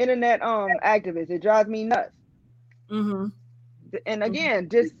activists, it drives me nuts. And again,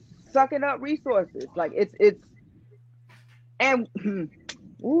 just sucking up resources. Like it's and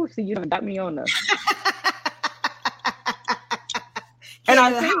see, you done got me on the. And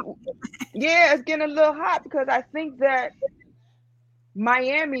I think Yeah, it's getting a little hot because I think that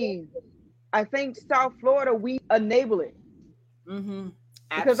Miami, I think South Florida, we enable it. Mm-hmm.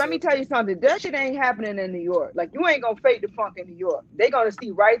 Because let me tell you something, that shit ain't happening in New York. Like, you ain't gonna fake the funk in New York. They gonna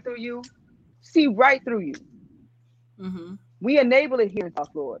see right through you, see right through you. Mm-hmm. We enable it here in South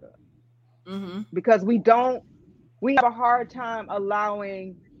Florida Mm-hmm. because we have a hard time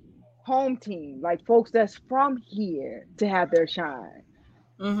allowing home team, like folks that's from here, to have their shine.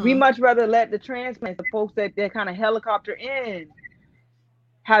 Mm-hmm. We much rather let the transplants, the folks that they're kind of helicopter in,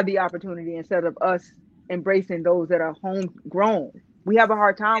 have the opportunity instead of us embracing those that are homegrown. We have a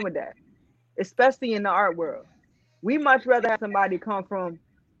hard time with that, especially in the art world. We much rather have somebody come from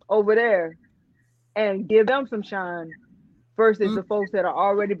over there and give them some shine versus the folks that are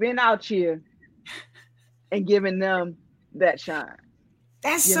already been out here and giving them that shine.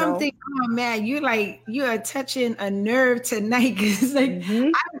 That's something. Oh man, you are touching a nerve tonight because like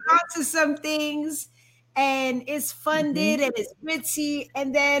I've gone to some things and it's funded and it's ritzy,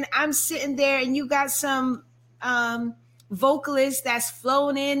 and then I'm sitting there and you got some vocalist that's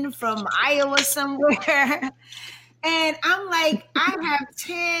flown in from Iowa somewhere, and I'm like, I have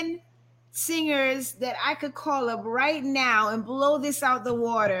 10 singers that I could call up right now and blow this out the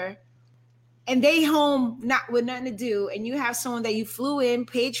water, and they home not with nothing to do, and you have someone that you flew in,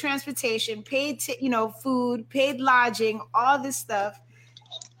 paid transportation, paid food, paid lodging, all this stuff.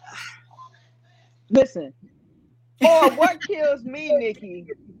 Listen, or what kills me, Nikki,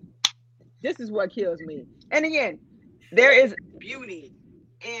 this is what kills me. And again, there is beauty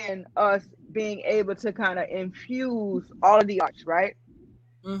in us being able to kind of infuse all of the arts, right?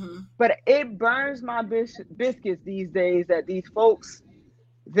 Mm-hmm. But it burns my biscuits these days that these folks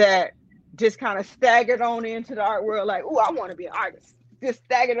that just kind of staggered on into the art world, like, oh, I want to be an artist, just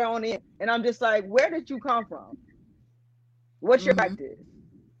staggered on in. And I'm just like, where did you come from? What's your practice?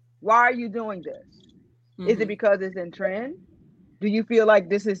 Why are you doing this? Is it because it's in trend? Do you feel like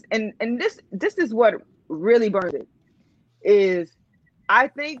this is, and this is what really burns it, is I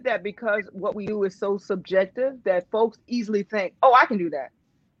think that because what we do is so subjective that folks easily think, oh, I can do that.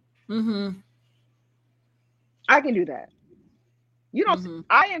 I can do that. You know,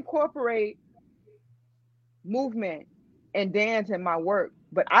 I incorporate movement and dance in my work,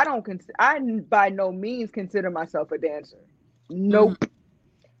 but I by no means consider myself a dancer. Nope.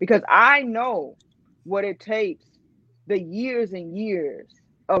 Because I know what it takes, the years and years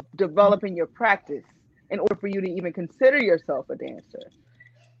of developing your practice in order for you to even consider yourself a dancer.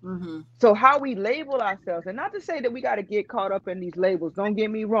 So how we label ourselves, and not to say that we got to get caught up in these labels, don't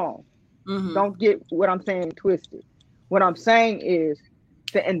get me wrong. Don't get what I'm saying twisted. What I'm saying is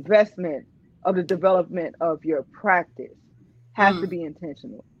the investment of the development of your practice has to be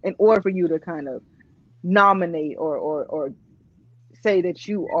intentional in order for you to kind of nominate or say that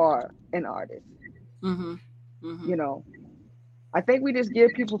you are an artist. You know, I think we just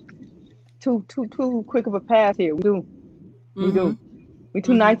give people too quick of a pass here. We do. We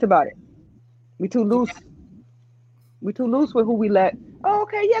too nice about it. We too loose. We too loose with who we let. Oh,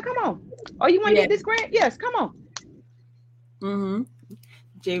 okay, yeah, come on. Oh, you want to get this grant? Yes, come on.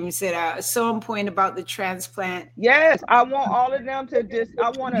 Jamie said, so on point about the transplant. Yes, I want all of them to just, I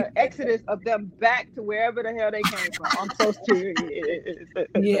want an exodus of them back to wherever the hell they came from. I'm so serious.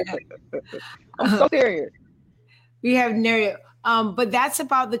 Yeah. I'm so serious. We have Nerio. But that's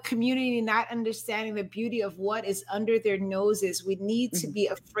about the community not understanding the beauty of what is under their noses. We need to be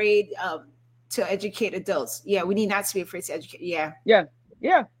afraid to educate adults. Yeah, we need not to be afraid to educate. Yeah.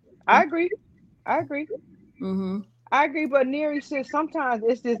 I agree. I agree, but Neri says sometimes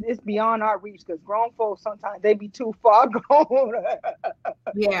it's beyond our reach because grown folks sometimes they be too far gone.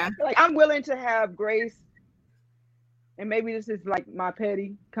 Yeah. Like, I'm willing to have grace, and maybe this is like my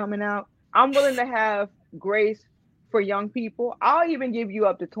petty coming out. I'm willing to have grace for young people. I'll even give you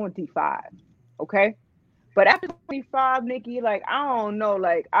up to 25. Okay. But after 25, Nikki, like, I don't know,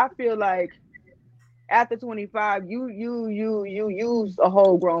 like, I feel like after 25, you use a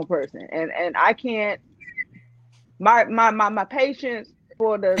whole grown person, and I can't. My patience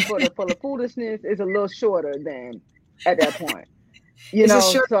for the foolishness is a little shorter than at that point. You know,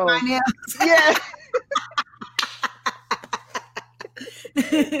 so yeah.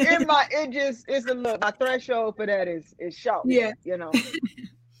 It's a look. My threshold for that is short. Yeah. You know.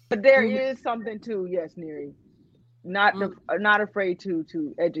 But there is something to, yes, Neri, not afraid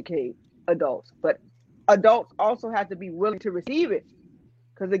to educate adults, but adults also have to be willing to receive it.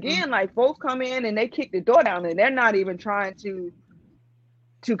 Because again, like, folks come in and they kick the door down and they're not even trying to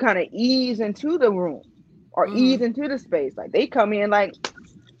kind of ease into the room or ease into the space. Like, they come in like,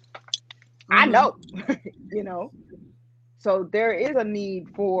 I know, you know. So there is a need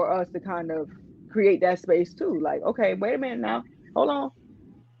for us to kind of create that space too. Like, okay, wait a minute now. Hold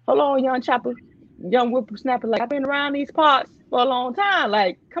on, young chopper, young whippersnapper. Like, I've been around these parts for a long time.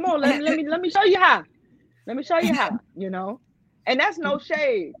 Like, come on, let me show you how. Let me show you how, And that's no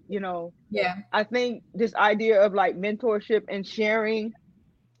shade, Yeah. I think this idea of like mentorship and sharing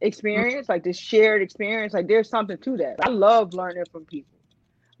experience, like this shared experience, like there's something to that. I love learning from people.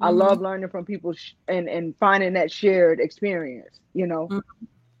 I love learning from people and finding that shared experience,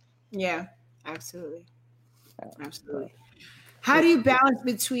 Yeah, absolutely. Absolutely. How do you balance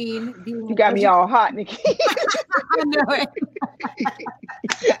between being You got me all hot, Niki. I know it.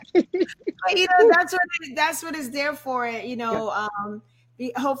 But, that's what it's there for.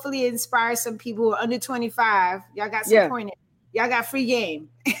 Hopefully inspire some people who are under 25. Y'all got some point. Y'all got free game.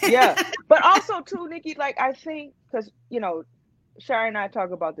 Yeah. But also too, Niki, like I think because Shari and I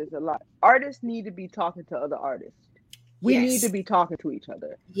talk about this a lot. Artists need to be talking to other artists. We need to be talking to each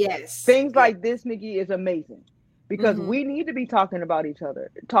other. Yes. Things like this, Niki, is amazing because we need to be talking about each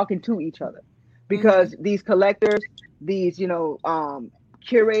other, talking to each other, because these collectors, these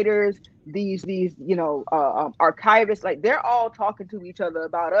curators, these archivists, like they're all talking to each other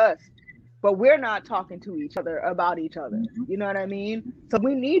about us, but we're not talking to each other about each other. You know what I mean? So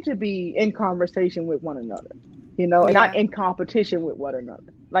we need to be in conversation with one another, and not in competition with one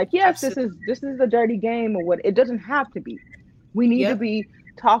another. Like, yes, Absolutely. this is a dirty game or what. It doesn't have to be. We need to be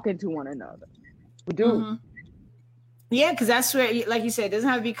talking to one another. We do. Yeah, because that's where, like you said, it doesn't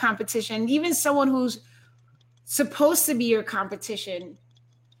have to be competition. Even someone who's supposed to be your competition,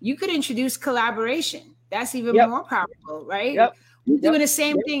 you could introduce collaboration. That's even more powerful, right? Yep. We're doing the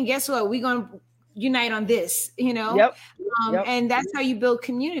same thing. Guess what? We're going to unite on this, and that's how you build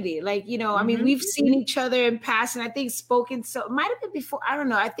community. Like, I mean, we've seen each other in past, and I think Spoken Soul might have been before. I don't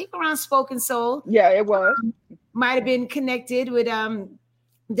know. I think around Spoken Soul. Yeah, it was. Might have been connected with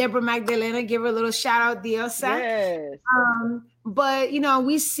Deborah Magdalena. Give her a little shout out, Diosa. Yes. But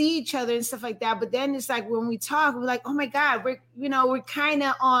we see each other and stuff like that. But then it's like when we talk, we're like, oh my God, we're kind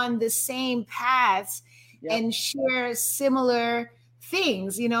of on the same paths and share similar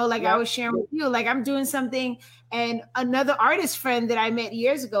things. Like I was sharing with you, like I'm doing something, and another artist friend that I met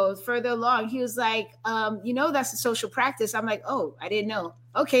years ago, further along, he was like, that's a social practice. I'm like, oh, I didn't know.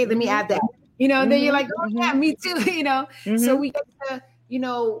 Okay, let me add that. Then you're like, oh yeah, me too. So we get to.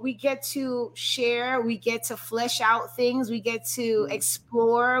 We get to share, we get to flesh out things, we get to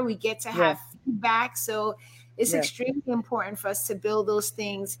explore, we get to have feedback. So it's extremely important for us to build those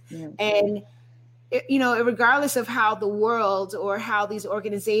things. And, regardless of how the world or how these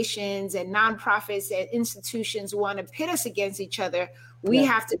organizations and nonprofits and institutions want to pit us against each other, we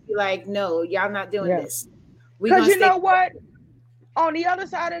have to be like, no, y'all not doing this. Because you know what? On the other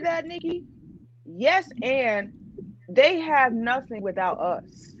side of that, Niki, and they have nothing without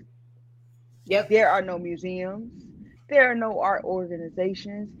us. Yep. There are no museums. There are no art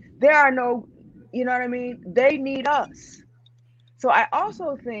organizations. There are no, you know what I mean? They need us. So I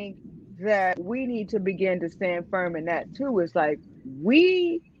also think that we need to begin to stand firm in that too. It's like,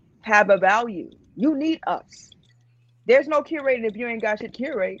 we have a value. You need us. There's no curating if you ain't got shit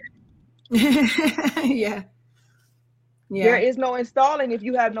curate. Yeah. There is no installing if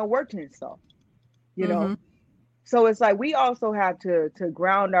you have no work to install, So it's like we also have to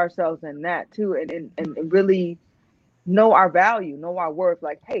ground ourselves in that too, and really know our value, know our worth.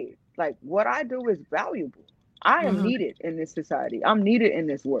 Like, hey, like what I do is valuable. I am needed in this society. I'm needed in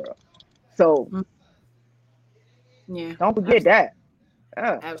this world. So don't forget that.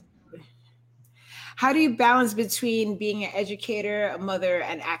 Absolutely. How do you balance between being an educator, a mother,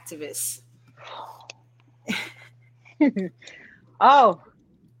 and activist?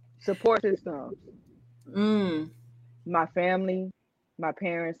 Support systems. My family, my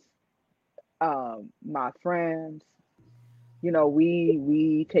parents, my friends,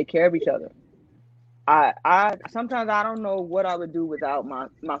 we take care of each other. I sometimes I don't know what I would do without my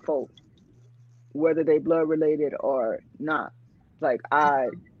folks, whether they blood related or not. Like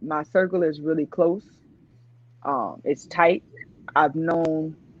my circle is really close. It's tight. I've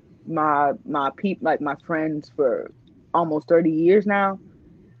known my people, like my friends, for almost 30 years now,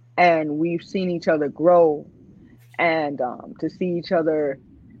 and we've seen each other grow. And to see each other,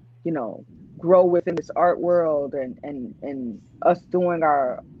 grow within this art world and us doing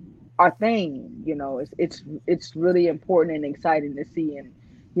our thing, it's really important and exciting to see. And,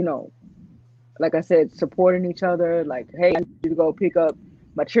 like I said, supporting each other, like, hey, I need you to go pick up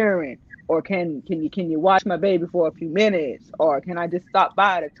my children, or can you watch my baby for a few minutes, or can I just stop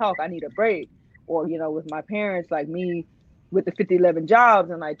by to talk? I need a break. Or, with my parents, like me with the 5011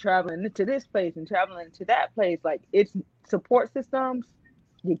 jobs and like traveling to this place and traveling to that place, like it's support systems.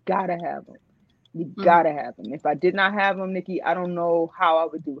 You gotta have them. You gotta have them. If I did not have them, Nikki, I don't know how I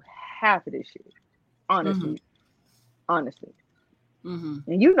would do half of this shit. Honestly. And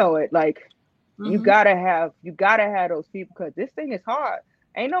you know it, like you gotta have those people, because this thing is hard.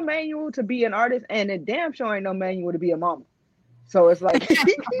 Ain't no manual to be an artist, and it damn sure ain't no manual to be a mama. So it's like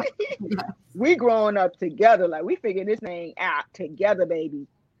we growing up together, like we figuring this thing out together, baby.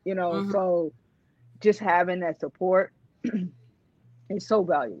 You know, so just having that support is so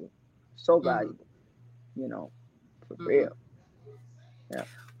valuable. So valuable. You know, for real. Yeah.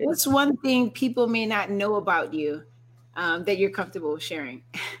 What's one thing people may not know about you that you're comfortable sharing?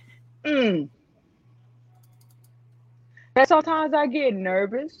 That sometimes I get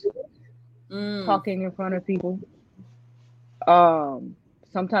nervous talking in front of people.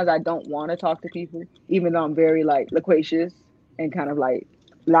 Sometimes I don't want to talk to people, even though I'm very like loquacious and kind of like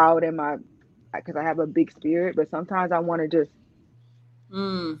loud in my, because I have a big spirit. But sometimes I want to just.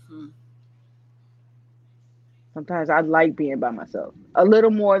 Sometimes I like being by myself a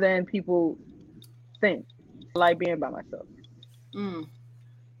little more than people think. I like being by myself.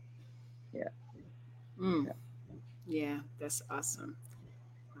 Yeah, that's awesome.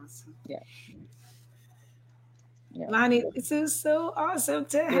 Yeah. Loni, this is so awesome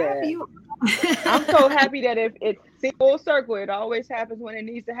to have you. I'm so happy that if it's full circle, it always happens when it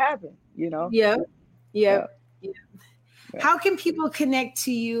needs to happen, you know? Yeah. How can people connect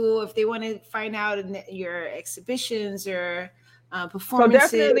to you if they want to find out your exhibitions or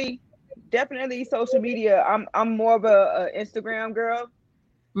performances? So definitely social media. I'm more of a Instagram girl.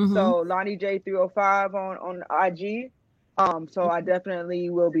 So Loni J305 on IG. So I definitely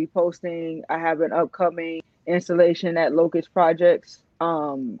will be posting. I have an upcoming installation at Locust Projects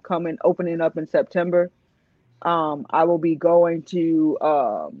opening up in September. I will be going to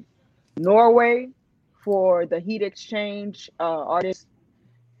Norway for the Heat Exchange artist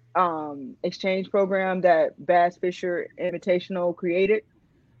exchange program that Bass Fisher Invitational created.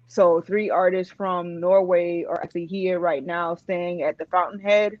 So 3 artists from Norway are actually here right now staying at the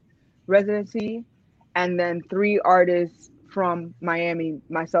Fountainhead residency. And then 3 artists from Miami,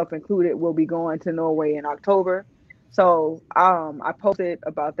 myself included, will be going to Norway in October. So I posted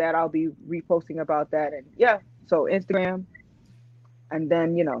about that. I'll be reposting about that. And so Instagram. And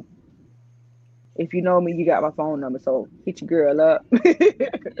then, you know, if you know me, you got my phone number. So hit your girl up. But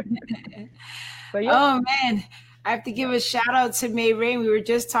oh, man. I have to give a shout out to May Rain. We were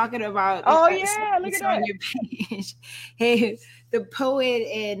just talking about. Oh yeah, look at that on your page. Hey, the poet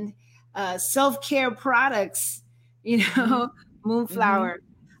and self-care products. You know, Moonflower.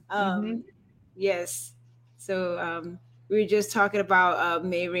 Yes. So we were just talking about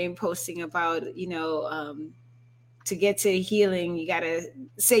May Rain posting about, you know, to get to healing, you gotta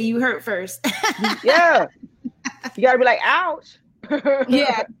say you hurt first. Yeah, you gotta be like, ouch.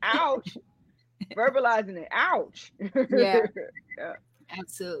 Yeah, ouch. Verbalizing it, ouch. Yeah,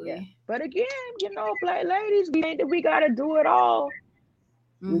 absolutely. Yeah. But again, you know, Black ladies, we gotta do it all.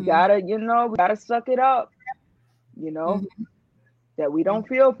 We gotta, you know, we gotta suck it up. You know, that we don't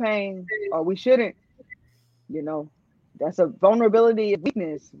feel pain, or we shouldn't. You know, that's a vulnerability and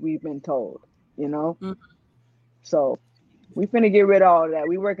weakness, we've been told. You know, so we finna get rid of all of that.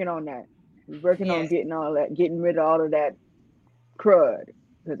 We working on that. We working on getting rid of all of that crud,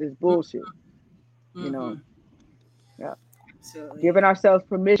 because it's bullshit. You know, Absolutely. Giving ourselves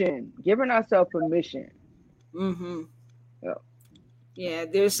permission. Yeah,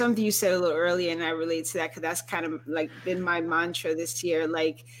 there's something you said a little earlier, and I relate to that because that's kind of like been my mantra this year,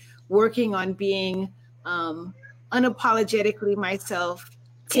 like working on being unapologetically myself,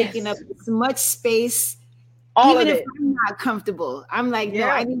 taking up as much space. Even if I'm not comfortable, I'm like, no,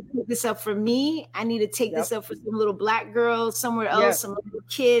 I need to take this up for me. I need to take this up for some little Black girl somewhere else, some little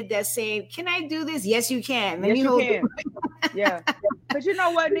kid that's saying, can I do this? Yes, you can. Yes, you can. Yeah. Because you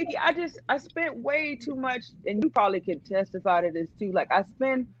know what, Nikki, I spent way too much, and you probably can testify to this too. Like, I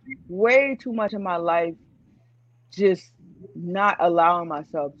spend way too much of my life just not allowing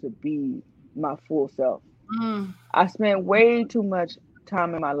myself to be my full self. I spent way too much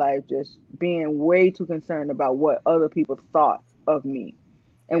time in my life just being way too concerned about what other people thought of me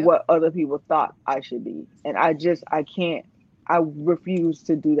and what other people thought I should be. And I refuse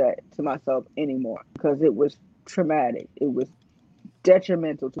to do that to myself anymore, because it was traumatic. It was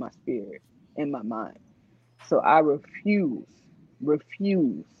detrimental to my spirit and my mind. So I refuse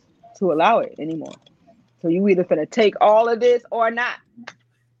to allow it anymore. So you either finna take all of this or not.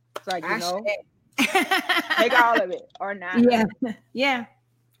 It's like, you know, take all of it or not. Yeah,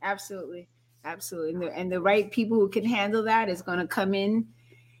 absolutely. Absolutely. And the right people who can handle that is going to come in,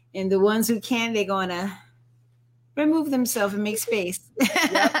 and the ones who can't, they're going to remove themselves and make space.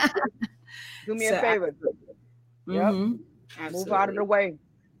 Yep. Do me a favor. Mm-hmm. Yep. Move out of the way.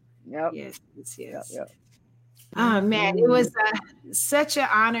 Yep. Yes. Yep. Oh man, it was such an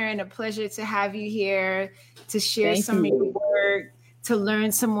honor and a pleasure to have you here to share some of your work, to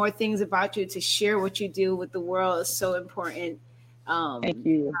learn some more things about you, to share what you do with the world is so important. Thank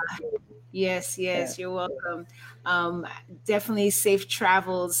you. Yes, you're welcome. Definitely safe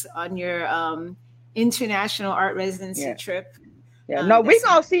travels on your international art residency trip. Yeah, no, we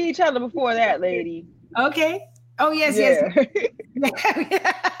gonna see each other before that, lady. Okay. Oh yes. Yes.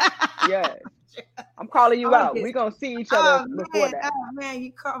 I'm calling you out. We're gonna see each other before that. Oh man,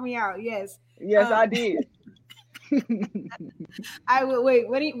 you called me out. Yes. Yes, I did. I will wait.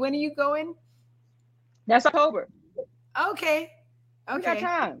 When are you going? That's October. Okay. We got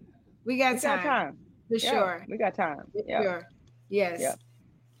time. We got time. For sure. We got time. Sure. Yes. Yeah.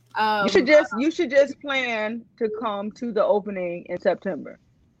 You should just plan to come to the opening in September.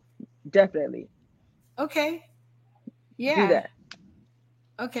 Definitely. Okay. Yeah. Do that.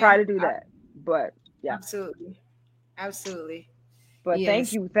 Okay. Try to do that. But yeah. Absolutely. But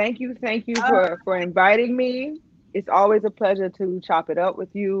thank you for inviting me. It's always a pleasure to chop it up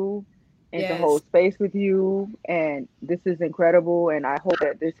with you and to hold space with you. And this is incredible. And I hope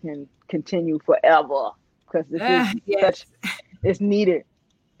that this can continue forever, because this is it's needed.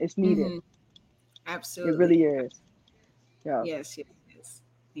 It's needed. Mm-hmm. Absolutely. It really is. Yeah. Yes.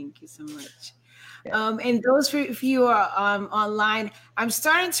 Thank you so much. Yeah. And those of you who are online, I'm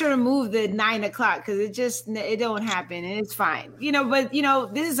starting to remove the 9 o'clock because it don't happen, and it's fine, but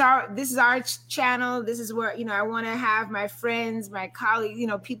this is our channel. This is where, I want to have my friends, my colleagues,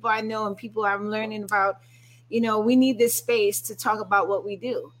 people I know and people I'm learning about. We need this space to talk about what we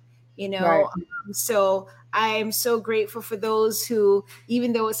do, Right. So I am so grateful for those who,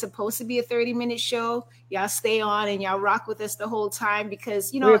 even though it's supposed to be a 30-minute show, y'all stay on and y'all rock with us the whole time,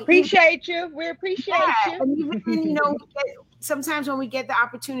 because, we appreciate you. We appreciate you. And even, sometimes when we get the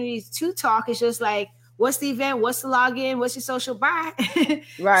opportunities to talk, it's just like, what's the event? What's the login? What's your social? Bye.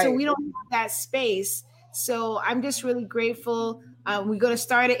 Right. So we don't have that space. So I'm just really grateful. We're going to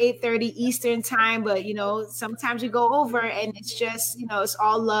start at 8:30 Eastern time, but, sometimes we go over, and it's just, it's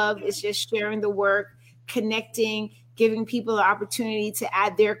all love. It's just sharing the work, connecting, giving people the opportunity to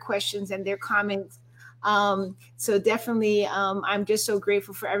add their questions and their comments. So definitely, I'm just so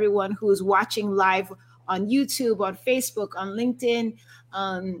grateful for everyone who is watching live on YouTube, on Facebook, on LinkedIn,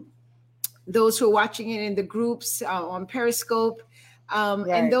 those who are watching it in the groups, on Periscope,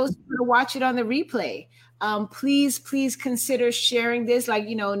 and those who watch it on the replay. Please consider sharing this. Like,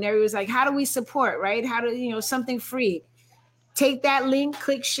 Neri was like, how do we support, right? How do, something free. Take that link,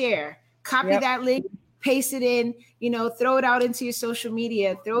 click share, copy that link, paste it in, throw it out into your social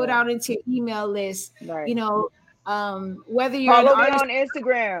media, throw it out into your email list, whether you're follow me on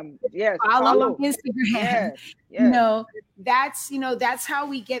Instagram. Yes. Follow on Instagram. Yes. That's how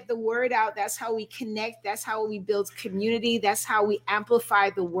we get the word out. That's how we connect. That's how we build community. That's how we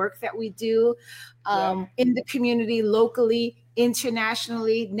amplify the work that we do in the community, locally,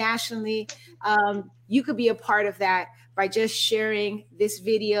 internationally, nationally. You could be a part of that by just sharing this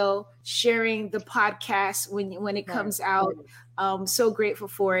video, sharing the podcast when it comes out. So grateful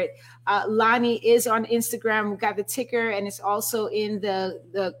for it. Loni is on Instagram. We've got the ticker, and it's also in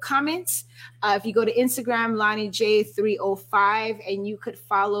the comments. If you go to Instagram, LoniJ305, and you could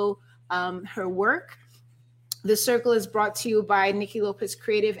follow her work. The Circle is brought to you by Niki Lopez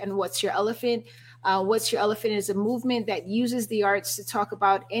Creative and What's Your Elephant. What's Your Elephant is a movement that uses the arts to talk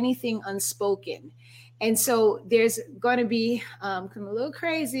about anything unspoken. And so there's going to be, I'm a little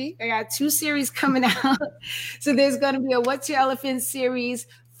crazy. I got 2 series coming out. So there's going to be a What's Your Elephant series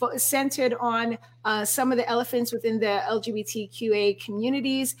centered on some of the elephants within the LGBTQA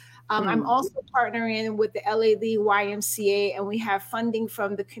communities. I'm also partnering with the LA Lee YMCA, and we have funding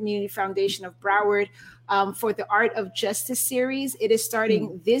from the Community Foundation of Broward for the Art of Justice series. It is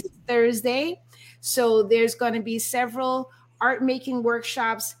starting this Thursday. So there's going to be several art making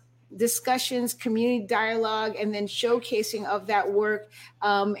workshops, discussions, community dialogue, and then showcasing of that work.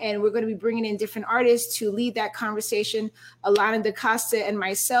 And we're going to be bringing in different artists to lead that conversation. Alana DaCosta and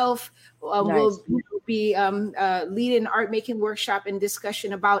myself will be leading an art making workshop and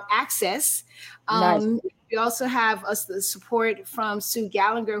discussion about access. We also have the support from Sue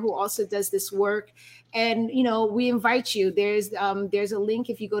Gallagher, who also does this work. And, we invite you. There's a link.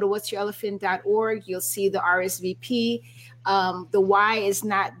 If you go to what'syourelephant.org, you'll see the RSVP. The Y is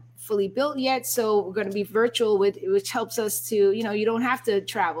not fully built yet. So we're going to be virtual, which helps us to, you don't have to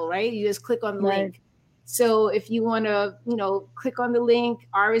travel, right? You just click on the link. So if you want to, click on the link,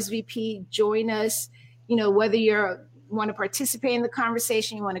 RSVP, join us, whether you want to participate in the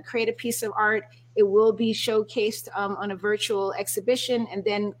conversation, you want to create a piece of art, it will be showcased on a virtual exhibition and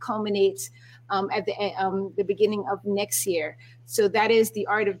then culminates at the beginning of next year. So that is the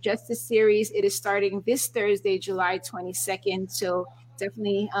Art of Justice series. It is starting this Thursday, July 22nd. So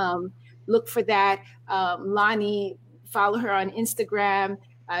definitely look for that. Loni, follow her on Instagram.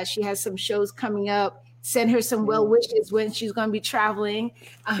 She has some shows coming up. Send her some well wishes when she's going to be traveling.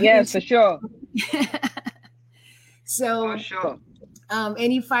 Yes, for sure. So, for sure.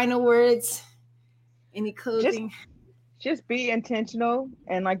 Any final words? Any closing? Just be intentional,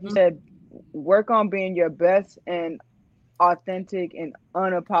 and like you said, work on being your best and authentic and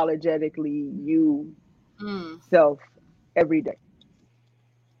unapologetically you self every day.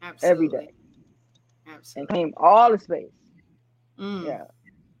 Absolutely. Every day. Absolutely. And claim all the space. Yeah.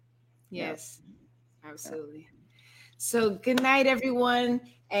 Yes. Absolutely. So good night, everyone,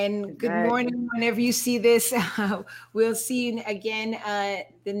 and good morning whenever you see this. We'll see you again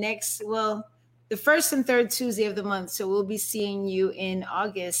the first and third Tuesday of the month. So we'll be seeing you in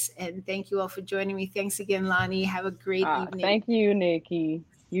August. And thank you all for joining me. Thanks again, Loni. Have a great evening. Thank you, Niki.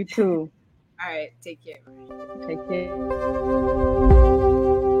 You too. All right. Take care. Take care.